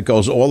ideology that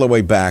goes all the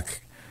way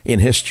back in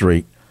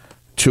history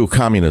to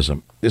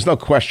communism. There's no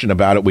question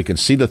about it. We can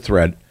see the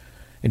thread.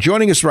 And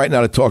joining us right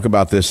now to talk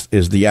about this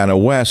is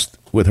Deanna West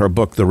with her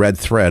book, The Red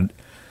Thread,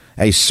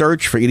 a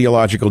search for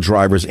ideological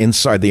drivers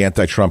inside the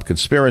anti-Trump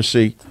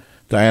conspiracy.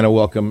 Diana,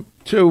 welcome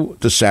to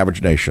the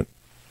Savage Nation.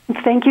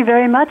 Thank you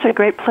very much. A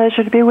great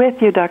pleasure to be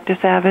with you, Dr.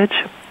 Savage.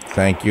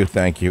 Thank you,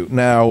 thank you.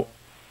 Now,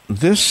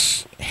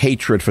 this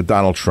hatred for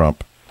Donald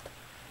Trump,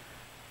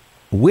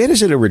 where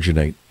does it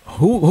originate?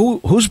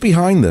 Who's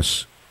behind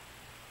this?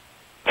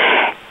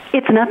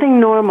 It's nothing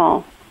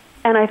normal.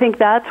 And I think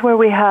that's where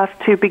we have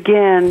to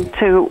begin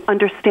to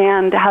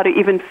understand how to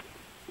even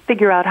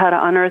figure out how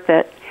to unearth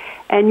it.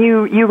 And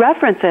you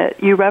reference it.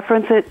 You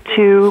reference it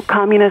to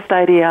communist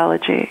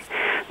ideology.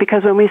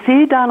 Because when we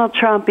see Donald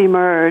Trump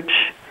emerge,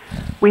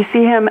 we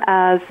see him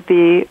as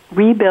the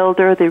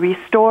rebuilder, the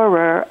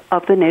restorer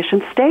of the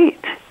nation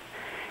state.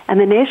 And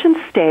the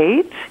nation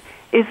state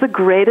is the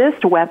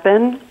greatest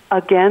weapon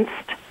against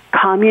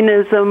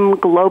communism,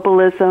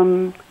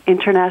 globalism,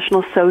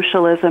 international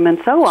socialism,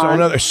 and so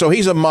on. So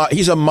he's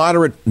a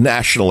moderate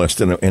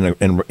nationalist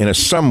in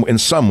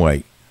some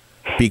way,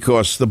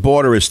 because the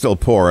border is still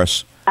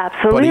porous.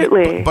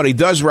 Absolutely. But he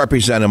does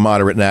represent a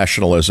moderate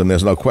nationalism.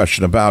 There's no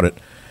question about it.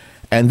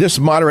 And this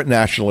moderate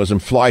nationalism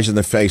flies in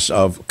the face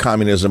of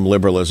communism,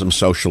 liberalism,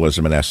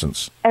 socialism, in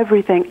essence.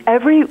 Everything.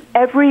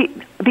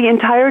 The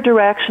entire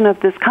direction of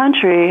this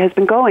country has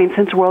been going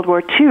since World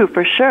War II,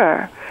 for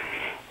sure.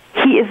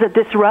 He is a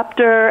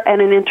disruptor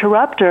and an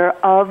interrupter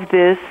of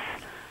this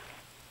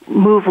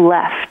move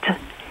left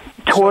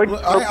toward... So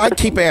I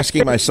keep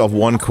asking myself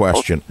one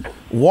question.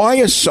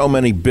 Why are so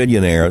many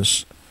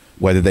billionaires,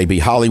 whether they be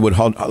Hollywood,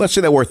 let's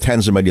say they're worth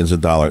tens of millions of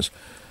dollars,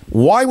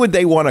 why would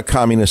they want a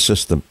communist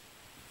system?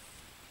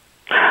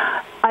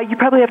 You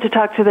probably have to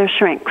talk to their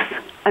shrinks.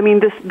 I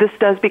mean, this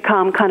does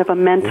become kind of a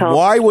mental...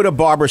 Why would a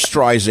Barbara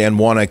Streisand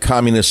want a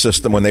communist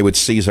system when they would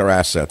seize her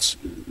assets?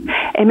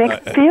 It makes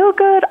it feel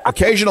good.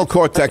 Occasional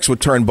Cortex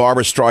would turn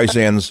Barbara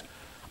Streisand's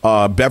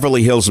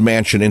Beverly Hills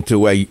mansion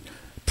into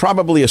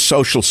probably a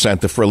social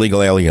center for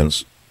illegal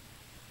aliens.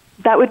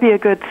 That would be a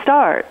good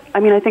start. I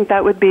mean, I think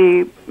that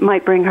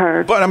might bring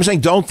her... But I'm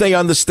saying, don't they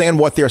understand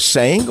what they're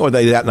saying? Or are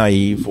they that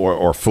naive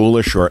or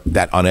foolish or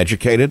that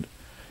uneducated?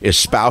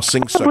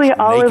 espousing such Probably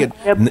all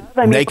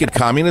of naked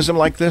communism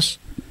like this?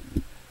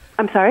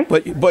 I'm sorry?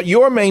 But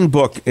your main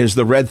book is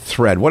The Red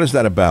Thread. What is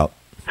that about?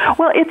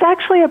 Well, it's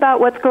actually about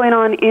what's going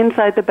on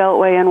inside the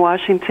Beltway in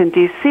Washington,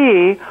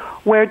 D.C.,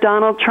 where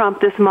Donald Trump,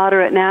 this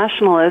moderate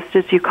nationalist,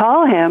 as you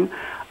call him,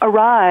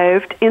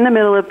 arrived in the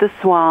middle of the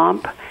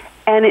swamp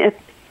and it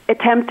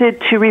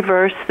attempted to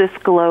reverse this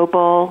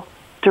global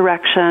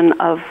direction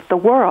of the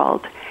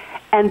world.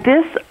 And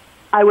this,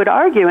 I would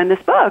argue in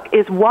this book,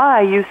 is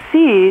why you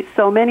see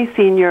so many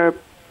senior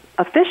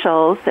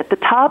officials at the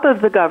top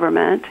of the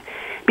government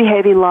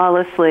behaving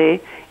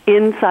lawlessly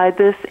inside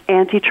this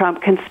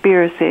anti-Trump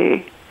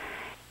conspiracy.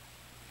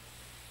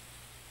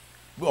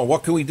 Well,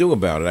 what can we do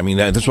about it? I mean,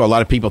 that's why a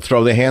lot of people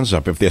throw their hands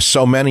up. If there's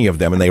so many of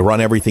them and they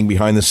run everything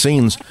behind the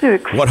scenes,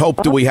 what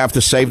hope do we have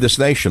to save this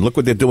nation? Look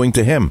what they're doing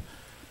to him.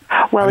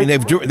 Well, I mean,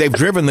 they've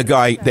driven the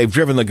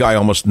guy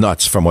almost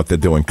nuts from what they're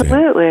doing to him.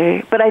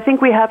 Absolutely, but I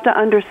think we have to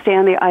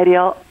understand the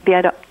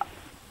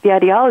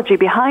ideology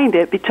behind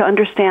it to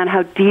understand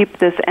how deep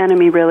this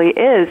enemy really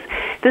is.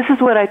 This is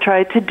what I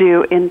tried to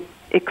do in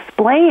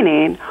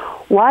explaining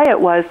why it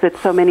was that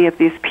so many of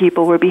these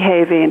people were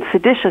behaving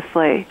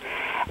seditiously.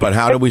 But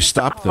how do we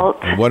stop them?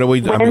 What do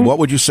we? I mean, what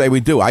would you say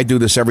we do? I do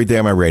this every day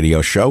on my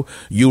radio show.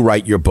 You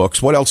write your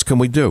books. What else can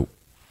we do?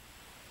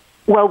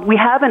 Well, we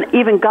haven't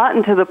even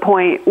gotten to the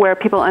point where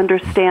people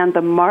understand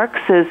the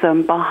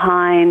Marxism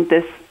behind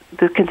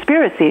the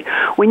conspiracy.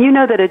 When you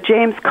know that a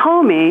James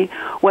Comey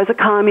was a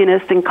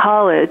communist in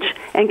college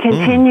and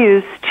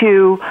continues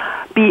to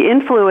be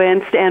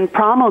influenced and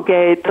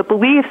promulgate the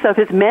beliefs of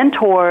his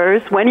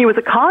mentors when he was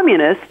a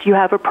communist, you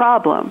have a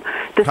problem.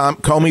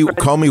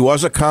 Comey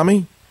was a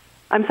commie?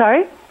 I'm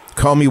sorry?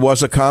 Comey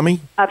was a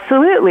commie?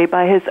 Absolutely,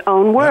 by his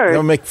own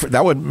words.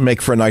 That would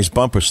make for a nice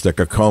bumper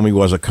sticker. Comey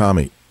was a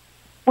commie.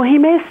 Well, he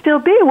may still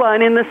be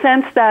one in the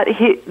sense that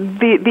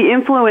the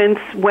influence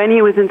when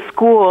he was in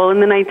school in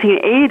the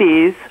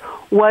 1980s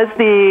was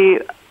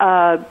the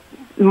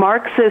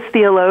Marxist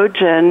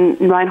theologian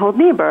Reinhold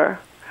Niebuhr.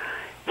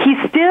 He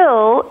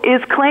still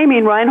is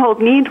claiming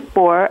Reinhold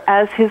Niebuhr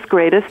as his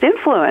greatest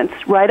influence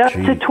right up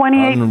to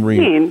 2018.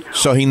 Unreal.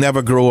 So he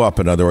never grew up,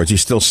 in other words.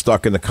 He's still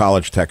stuck in the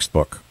college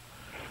textbook.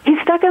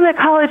 He's stuck in the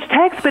college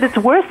text, but it's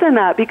worse than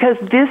that because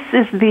this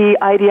is the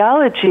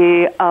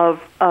ideology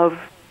of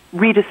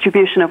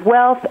redistribution of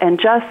wealth and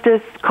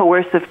justice,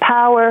 coercive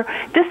power.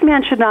 This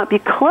man should not be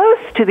close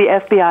to the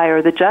FBI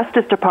or the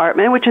Justice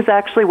Department, which is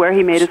actually where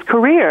he made his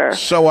career.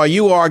 So are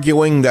you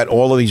arguing that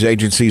all of these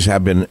agencies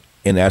have been,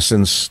 in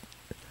essence,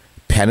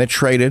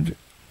 penetrated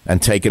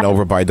and taken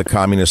over by the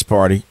Communist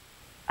Party?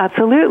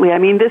 Absolutely. I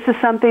mean, this is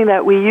something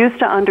that we used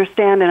to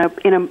understand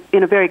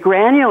in a very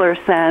granular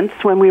sense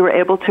when we were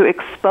able to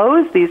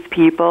expose these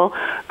people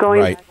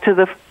going back to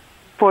the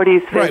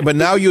 40s, 50s. Right, but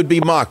now you'd be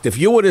mocked. If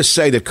you were to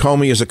say that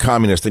Comey is a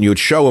communist and you would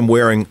show him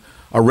wearing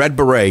a red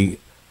beret,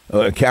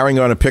 carrying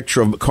on a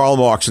picture of Karl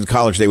Marx in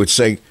college, they would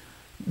say,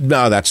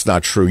 no, that's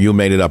not true. You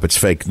made it up. It's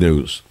fake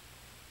news.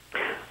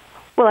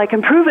 Well, I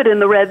can prove it in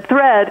the red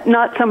thread,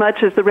 not so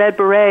much as the red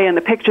beret and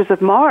the pictures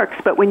of Marx,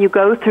 but when you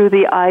go through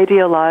the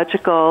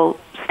ideological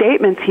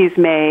statements he's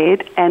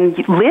made and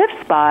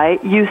lives by,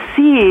 you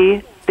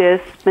see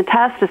this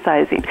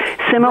metastasizing.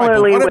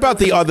 Similarly, what about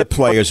the other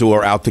players who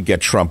are out to get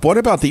Trump? What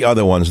about the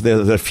other ones?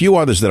 There's a few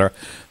others that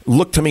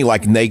look to me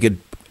like naked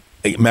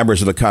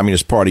members of the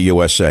Communist Party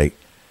USA.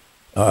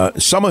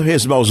 Some of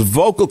his most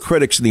vocal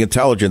critics in the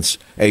intelligence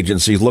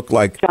agencies look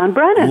like John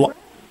Brennan.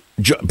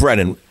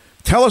 Brennan.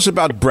 Tell us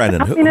about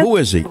Brennan. Who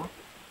is he?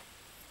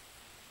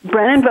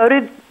 Brennan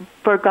voted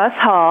for Gus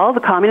Hall,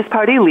 the Communist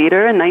Party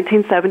leader, in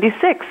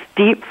 1976.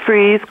 Deep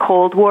freeze,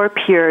 Cold War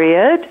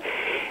period.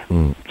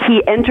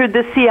 He entered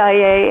the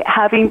CIA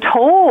having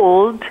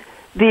told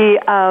the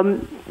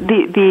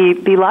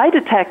lie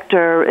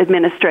detector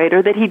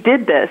administrator that he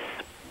did this,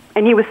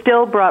 and he was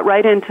still brought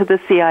right into the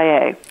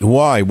CIA.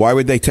 Why? Why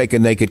would they take a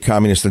naked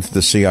communist into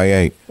the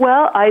CIA?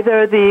 Well,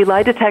 either the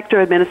lie detector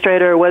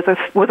administrator was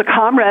a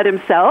comrade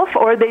himself,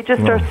 or they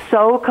just are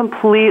so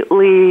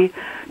completely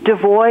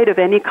devoid of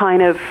any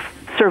kind of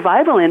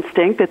survival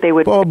instinct that they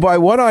would... Well, by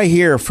what I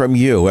hear from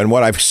you and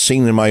what I've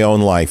seen in my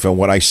own life and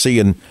what I see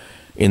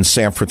in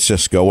San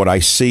Francisco, what I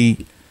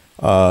see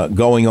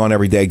going on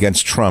every day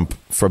against Trump,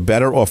 for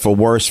better or for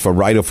worse, for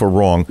right or for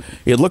wrong,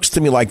 it looks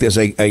to me like there's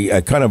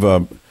a kind of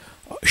a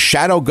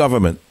shadow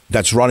government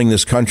that's running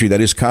this country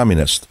that is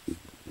communist.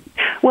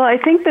 Well, I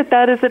think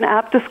that is an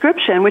apt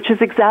description, which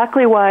is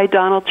exactly why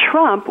Donald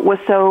Trump was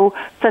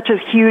such a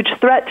huge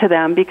threat to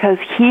them, because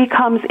he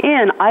comes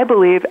in, I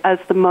believe, as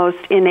the most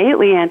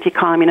innately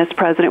anti-communist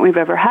president we've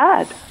ever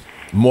had.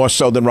 More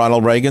so than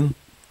Ronald Reagan?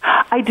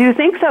 I do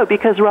think so,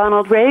 because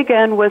Ronald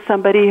Reagan was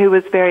somebody who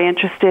was very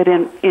interested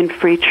in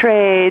free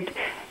trade,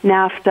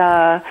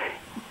 NAFTA,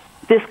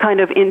 this kind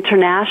of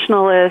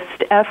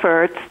internationalist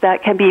efforts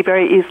that can be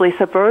very easily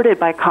subverted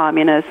by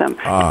communism.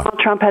 Donald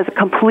Trump has a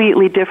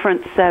completely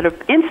different set of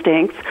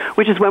instincts,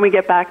 which is when we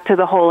get back to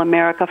the whole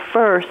America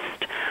First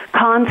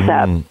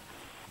concept.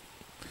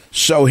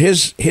 So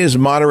his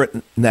moderate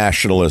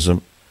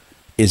nationalism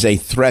is a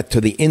threat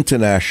to the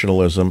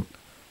internationalism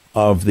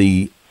of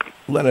the,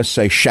 let us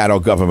say, shadow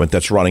government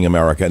that's running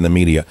America and the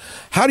media.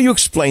 How do you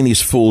explain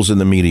these fools in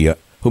the media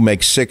who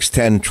make $6,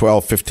 $10, $12,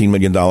 $15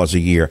 million a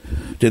year?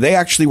 Do they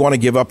actually want to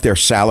give up their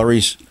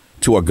salaries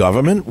to a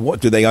government? What,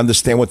 do they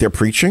understand what they're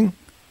preaching?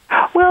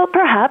 Well,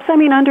 perhaps. I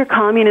mean, under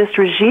communist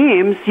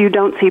regimes, you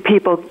don't see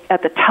people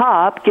at the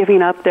top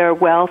giving up their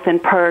wealth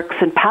and perks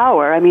and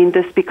power. I mean,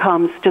 this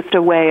becomes just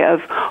a way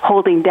of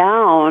holding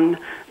down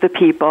the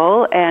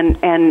people and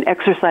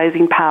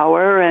exercising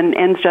power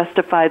and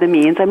justify the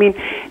means. I mean,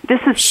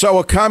 this is... So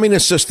a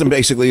communist system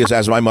basically is,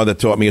 as my mother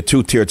taught me, a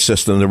two-tiered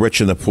system, the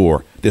rich and the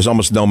poor. There's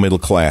almost no middle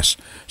class.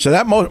 So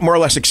that more or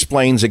less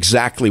explains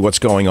exactly what's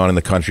going on in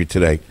the country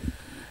today.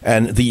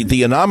 And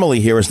the anomaly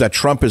here is that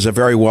Trump is a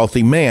very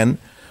wealthy man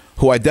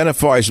who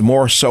identifies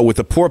more so with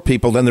the poor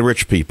people than the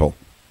rich people.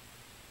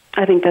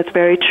 I think that's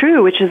very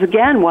true, which is,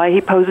 again, why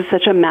he poses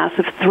such a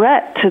massive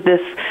threat to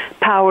this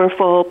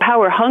powerful,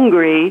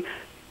 power-hungry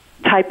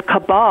type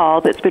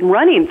cabal that's been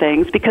running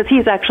things, because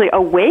he's actually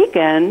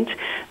awakened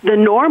the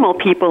normal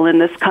people in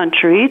this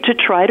country to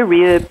try to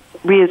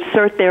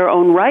reassert their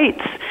own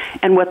rights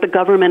and what the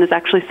government is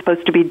actually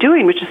supposed to be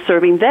doing, which is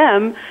serving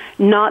them,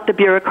 not the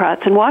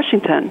bureaucrats in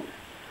Washington.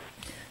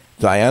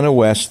 Diana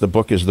West, the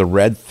book is The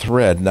Red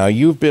Thread. Now,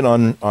 you've been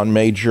on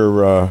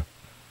major,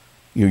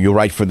 you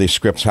write for the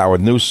Scripps Howard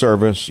News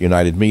Service,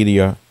 United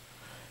Media.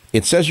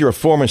 It says you're a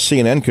former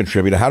CNN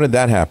contributor. How did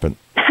that happen?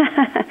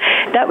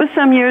 That was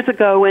some years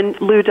ago when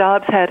Lou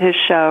Dobbs had his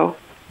show.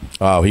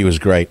 Oh, he was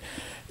great.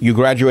 You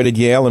graduated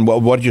Yale, and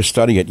what did you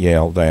study at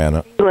Yale,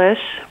 Diana? English.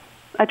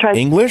 I tried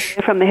English?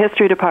 From the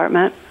history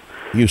department.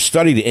 You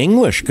studied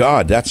English?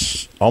 God,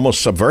 that's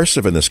almost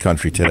subversive in this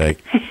country today.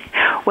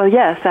 Well,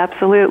 yes,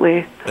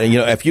 absolutely. You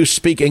know, if you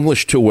speak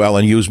English too well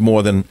and use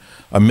more than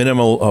a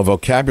minimal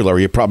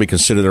vocabulary, you're probably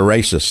considered a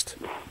racist.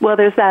 Well,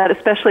 there's that,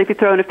 especially if you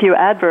throw in a few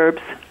adverbs.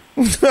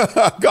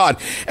 God,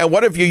 and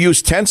what if you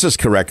use tenses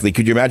correctly?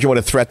 Could you imagine what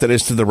a threat that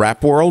is to the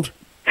rap world?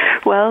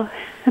 Well,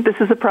 this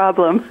is a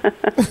problem.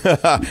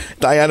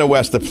 Diana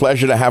West, a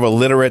pleasure to have a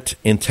literate,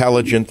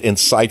 intelligent,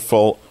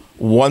 insightful,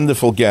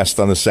 wonderful guest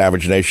on the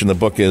Savage Nation. The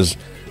book is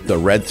The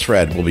Red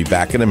Thread. We'll be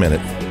back in a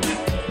minute.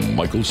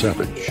 Michael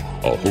Savage,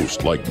 a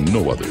host like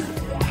no other.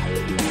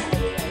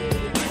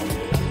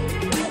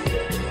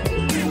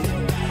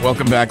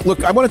 Welcome back.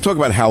 Look, I want to talk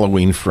about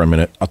Halloween for a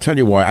minute. I'll tell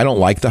you why I don't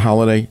like the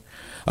holiday.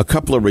 A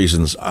couple of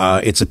reasons.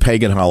 It's a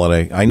pagan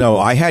holiday. I know.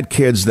 I had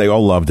kids. They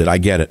all loved it. I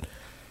get it.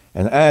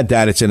 And,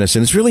 Dad, it's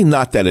innocent. It's really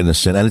not that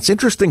innocent. And it's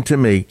interesting to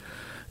me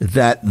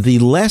that the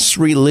less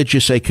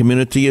religious a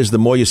community is, the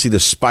more you see the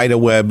spider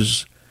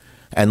webs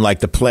and like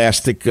the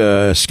plastic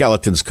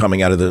skeletons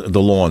coming out of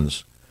the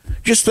lawns.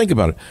 Just think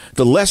about it.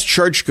 The less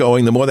church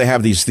going, the more they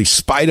have these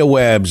spider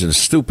webs and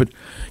stupid.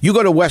 You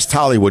go to West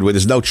Hollywood where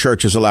there's no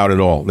churches allowed at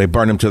all. They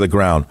burn them to the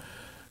ground.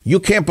 You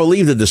can't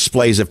believe the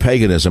displays of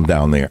paganism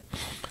down there.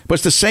 But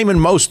it's the same in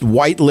most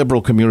white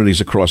liberal communities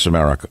across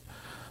America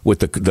with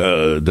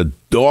the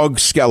dog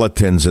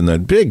skeletons and the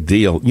big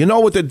deal. You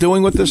know what they're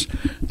doing with this?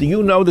 Do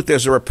you know that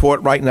there's a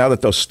report right now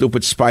that those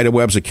stupid spider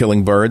webs are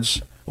killing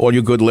birds? All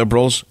you good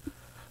liberals?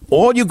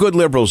 All you good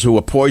liberals who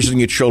are poisoning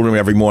your children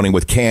every morning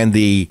with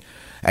candy,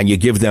 and you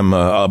give them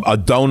a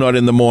donut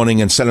in the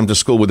morning and send them to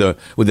school with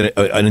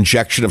an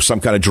injection of some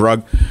kind of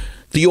drug.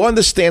 Do you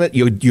understand that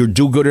your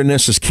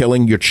do-gooderness is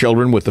killing your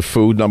children with the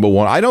food, number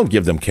one? I don't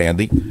give them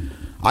candy.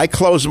 I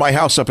close my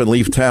house up and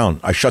leave town.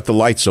 I shut the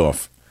lights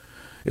off.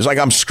 It's like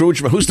I'm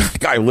Scrooge. Who's that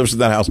guy who lives in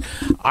that house?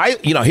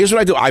 Here's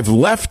what I do. I've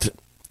left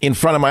in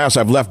front of my house,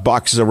 I've left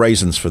boxes of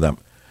raisins for them.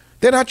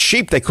 They're not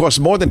cheap. They cost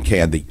more than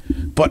candy.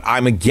 But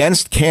I'm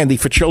against candy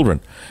for children.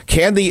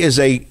 Candy is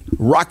a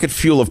rocket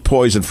fuel of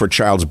poison for a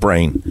child's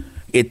brain.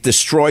 It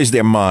destroys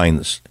their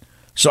minds.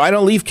 So I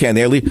don't leave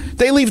candy.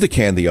 They leave the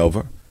candy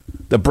over.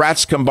 The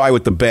brats come by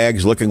with the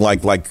bags looking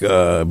like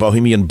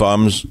Bohemian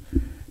bums.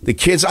 The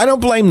kids, I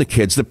don't blame the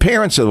kids. The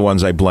parents are the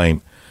ones I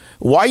blame.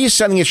 Why are you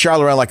sending your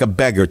child around like a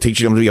beggar,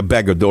 teaching them to be a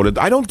beggar daughter?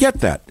 I don't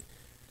get that.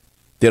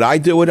 Did I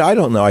do it? I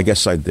don't know. I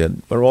guess I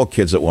did. We're all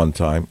kids at one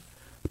time.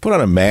 I put on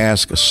a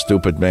mask, a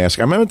stupid mask.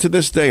 I remember to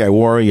this day I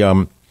wore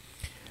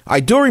I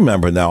do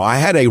remember now, I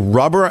had a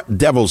rubber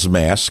devil's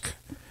mask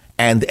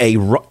and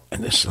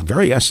this is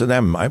very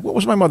S&M. What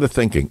was my mother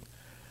thinking?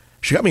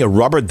 She got me a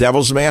rubber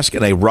devil's mask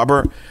and a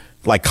rubber,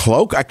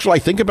 cloak. Actually, I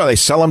think about it. They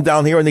sell them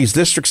down here in these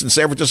districts in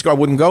San Francisco. I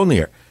wouldn't go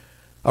near.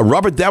 A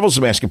rubber devil's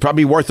mask would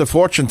probably be worth a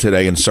fortune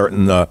today in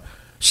certain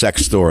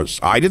sex stores.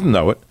 I didn't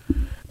know it.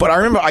 But I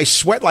remember I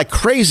sweat like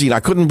crazy and I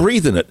couldn't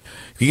breathe in it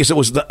because it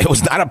was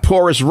not a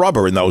porous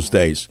rubber in those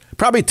days.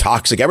 Probably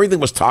toxic.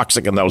 Everything was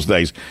toxic in those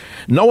days.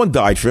 No one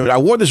died from it. I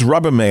wore this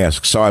rubber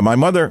mask. So my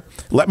mother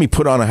let me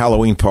put on a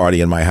Halloween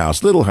party in my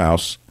house, little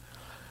house.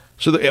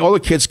 So all the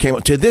kids came.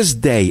 To this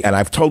day, and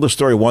I've told the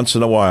story once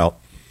in a while,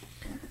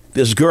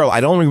 this girl, I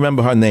don't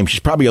remember her name.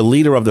 She's probably a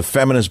leader of the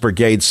feminist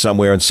brigade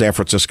somewhere in San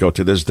Francisco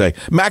to this day.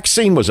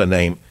 Maxine was her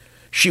name.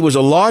 She was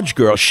a large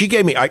girl. She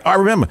gave me, I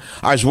remember,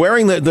 I was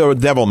wearing the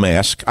devil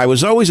mask. I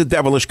was always a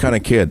devilish kind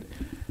of kid.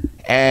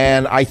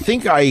 And I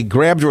think I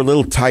grabbed her a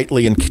little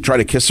tightly and tried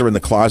to kiss her in the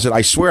closet.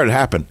 I swear it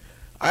happened.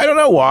 I don't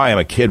know why. I'm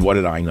a kid. What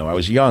did I know? I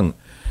was young.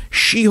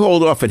 She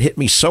hauled off and hit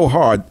me so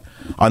hard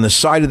on the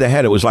side of the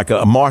head. It was like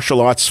a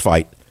martial arts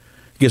fight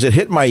because it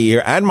hit my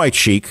ear and my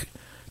cheek.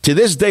 To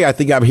this day, I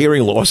think I'm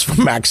hearing loss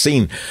from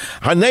Maxine.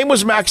 Her name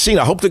was Maxine.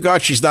 I hope to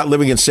God she's not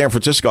living in San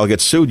Francisco. I'll get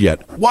sued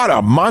yet. What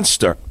a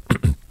monster.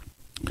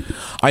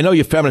 I know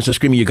you feminists are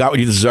screaming, you got what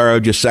you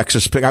deserved, you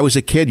sexist pig. I was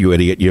a kid, you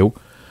idiot, you.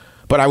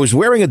 But I was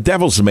wearing a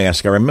devil's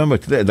mask, I remember,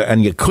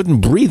 and you couldn't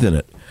breathe in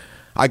it.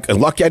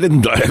 Lucky I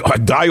didn't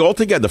die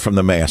altogether from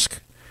the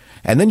mask.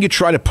 And then you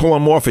try to pull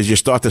them off as you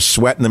start to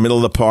sweat in the middle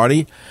of the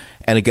party,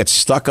 and it gets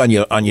stuck on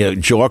your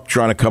jaw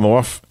trying to come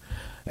off.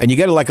 And you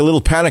get like a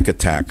little panic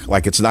attack,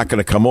 like it's not going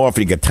to come off,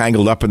 and you get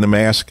tangled up in the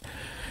mask.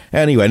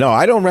 Anyway, no,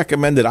 I don't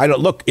recommend it.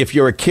 Look, if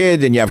you're a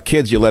kid and you have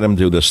kids, you let them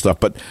do this stuff,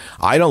 but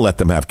I don't let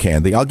them have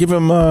candy. I'll give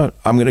them, I'm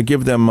going to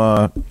give them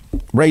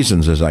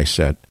raisins, as I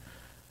said.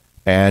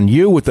 And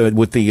you,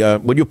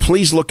 would you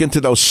please look into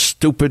those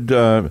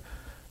stupid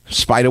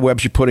spider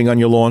webs you're putting on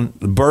your lawn?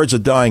 The birds are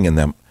dying in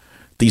them.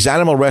 These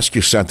animal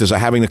rescue centers are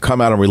having to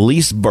come out and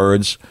release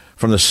birds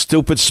from the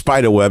stupid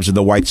spider webs in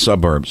the white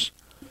suburbs.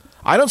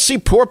 I don't see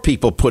poor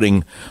people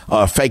putting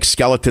fake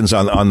skeletons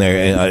on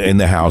their in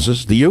their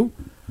houses. Do you?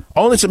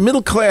 Oh, it's a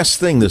middle-class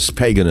thing, this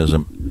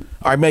paganism.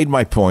 I made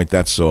my point,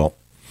 that's all.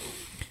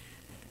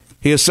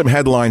 Here's some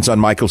headlines on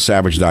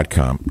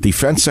michaelsavage.com.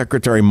 Defense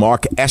Secretary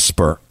Mark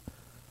Esper,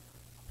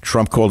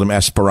 Trump called him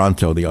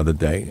Esperanto the other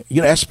day.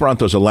 You know,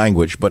 Esperanto is a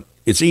language, but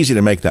it's easy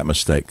to make that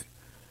mistake.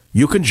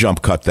 You can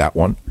jump cut that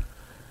one.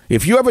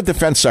 If you have a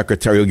defense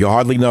secretary, you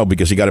hardly know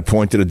because he got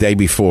appointed a day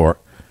before,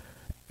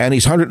 and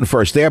he's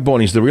 101st Airborne,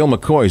 he's the real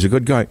McCoy, he's a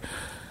good guy.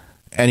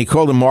 And he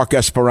called him Mark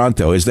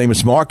Esperanto. His name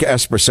is Mark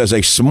Esper, says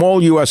a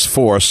small U.S.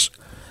 force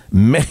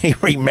may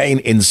remain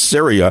in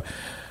Syria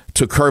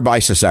to curb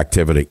ISIS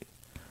activity.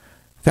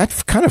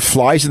 That kind of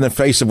flies in the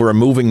face of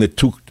removing the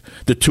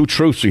two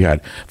troops we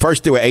had.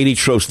 First there were 80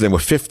 troops, then there were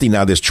 50,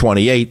 now there's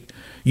 28.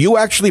 You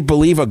actually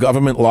believe a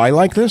government lie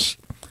like this?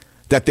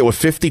 That there were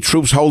 50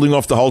 troops holding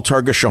off the whole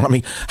Turkish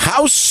army?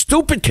 How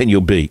stupid can you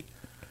be?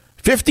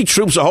 50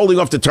 troops are holding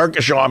off the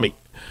Turkish army.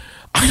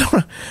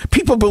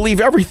 People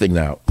believe everything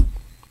now.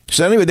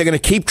 So anyway, they're going to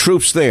keep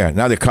troops there.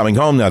 Now they're coming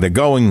home. Now they're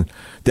going.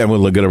 Then we're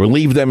going to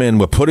relieve them in.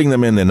 We're putting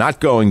them in. They're not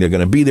going. They're going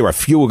to be there. A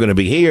few are going to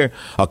be here.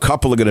 A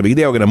couple are going to be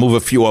there. We're going to move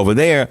a few over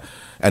there.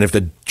 And if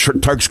the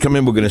Turks come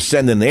in, we're going to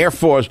send in the Air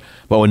Force.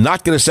 Well, we're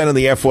not going to send in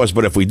the Air Force.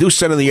 But if we do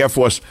send in the Air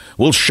Force,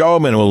 we'll show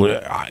them.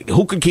 And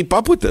who can keep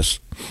up with this?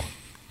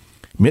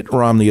 Mitt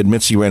Romney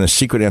admits he ran a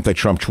secret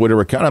anti-Trump Twitter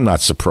account. I'm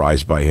not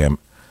surprised by him.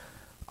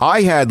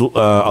 I had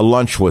a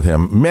lunch with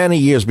him many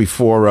years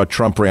before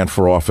Trump ran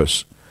for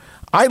office.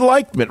 I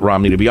liked Mitt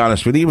Romney, to be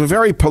honest with you. He was a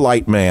very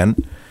polite man.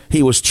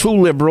 He was too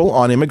liberal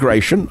on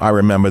immigration. I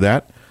remember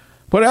that.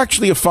 But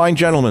actually a fine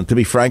gentleman, to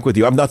be frank with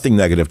you. I have nothing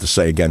negative to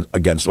say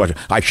against.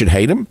 I should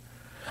hate him?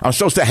 I'm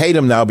supposed to hate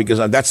him now because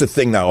that's the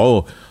thing now.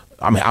 Oh,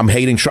 I'm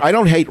hating Trump. I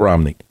don't hate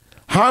Romney.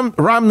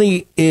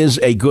 Romney is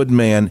a good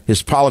man.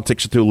 His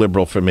politics are too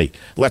liberal for me.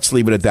 Let's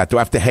leave it at that. Do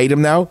I have to hate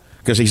him now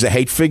because he's a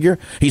hate figure?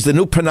 He's the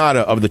new Panada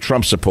of the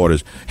Trump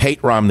supporters.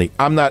 Hate Romney.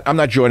 I'm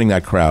not joining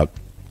that crowd.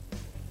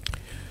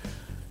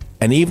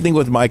 An Evening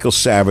with Michael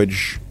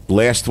Savage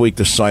last week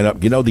to sign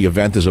up. You know, the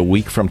event is a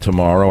week from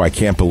tomorrow. I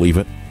can't believe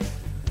it.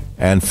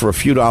 And for a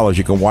few dollars,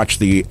 you can watch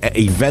the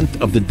event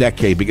of the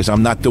decade because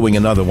I'm not doing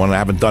another one. I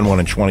haven't done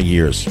one in 20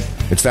 years.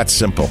 It's that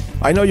simple.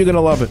 I know you're going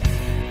to love it.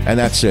 And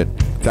that's it.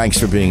 Thanks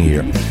for being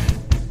here.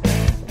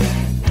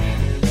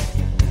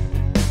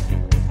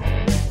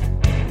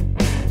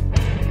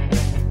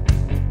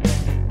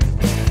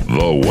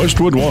 The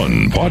Westwood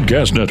One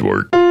Podcast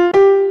Network.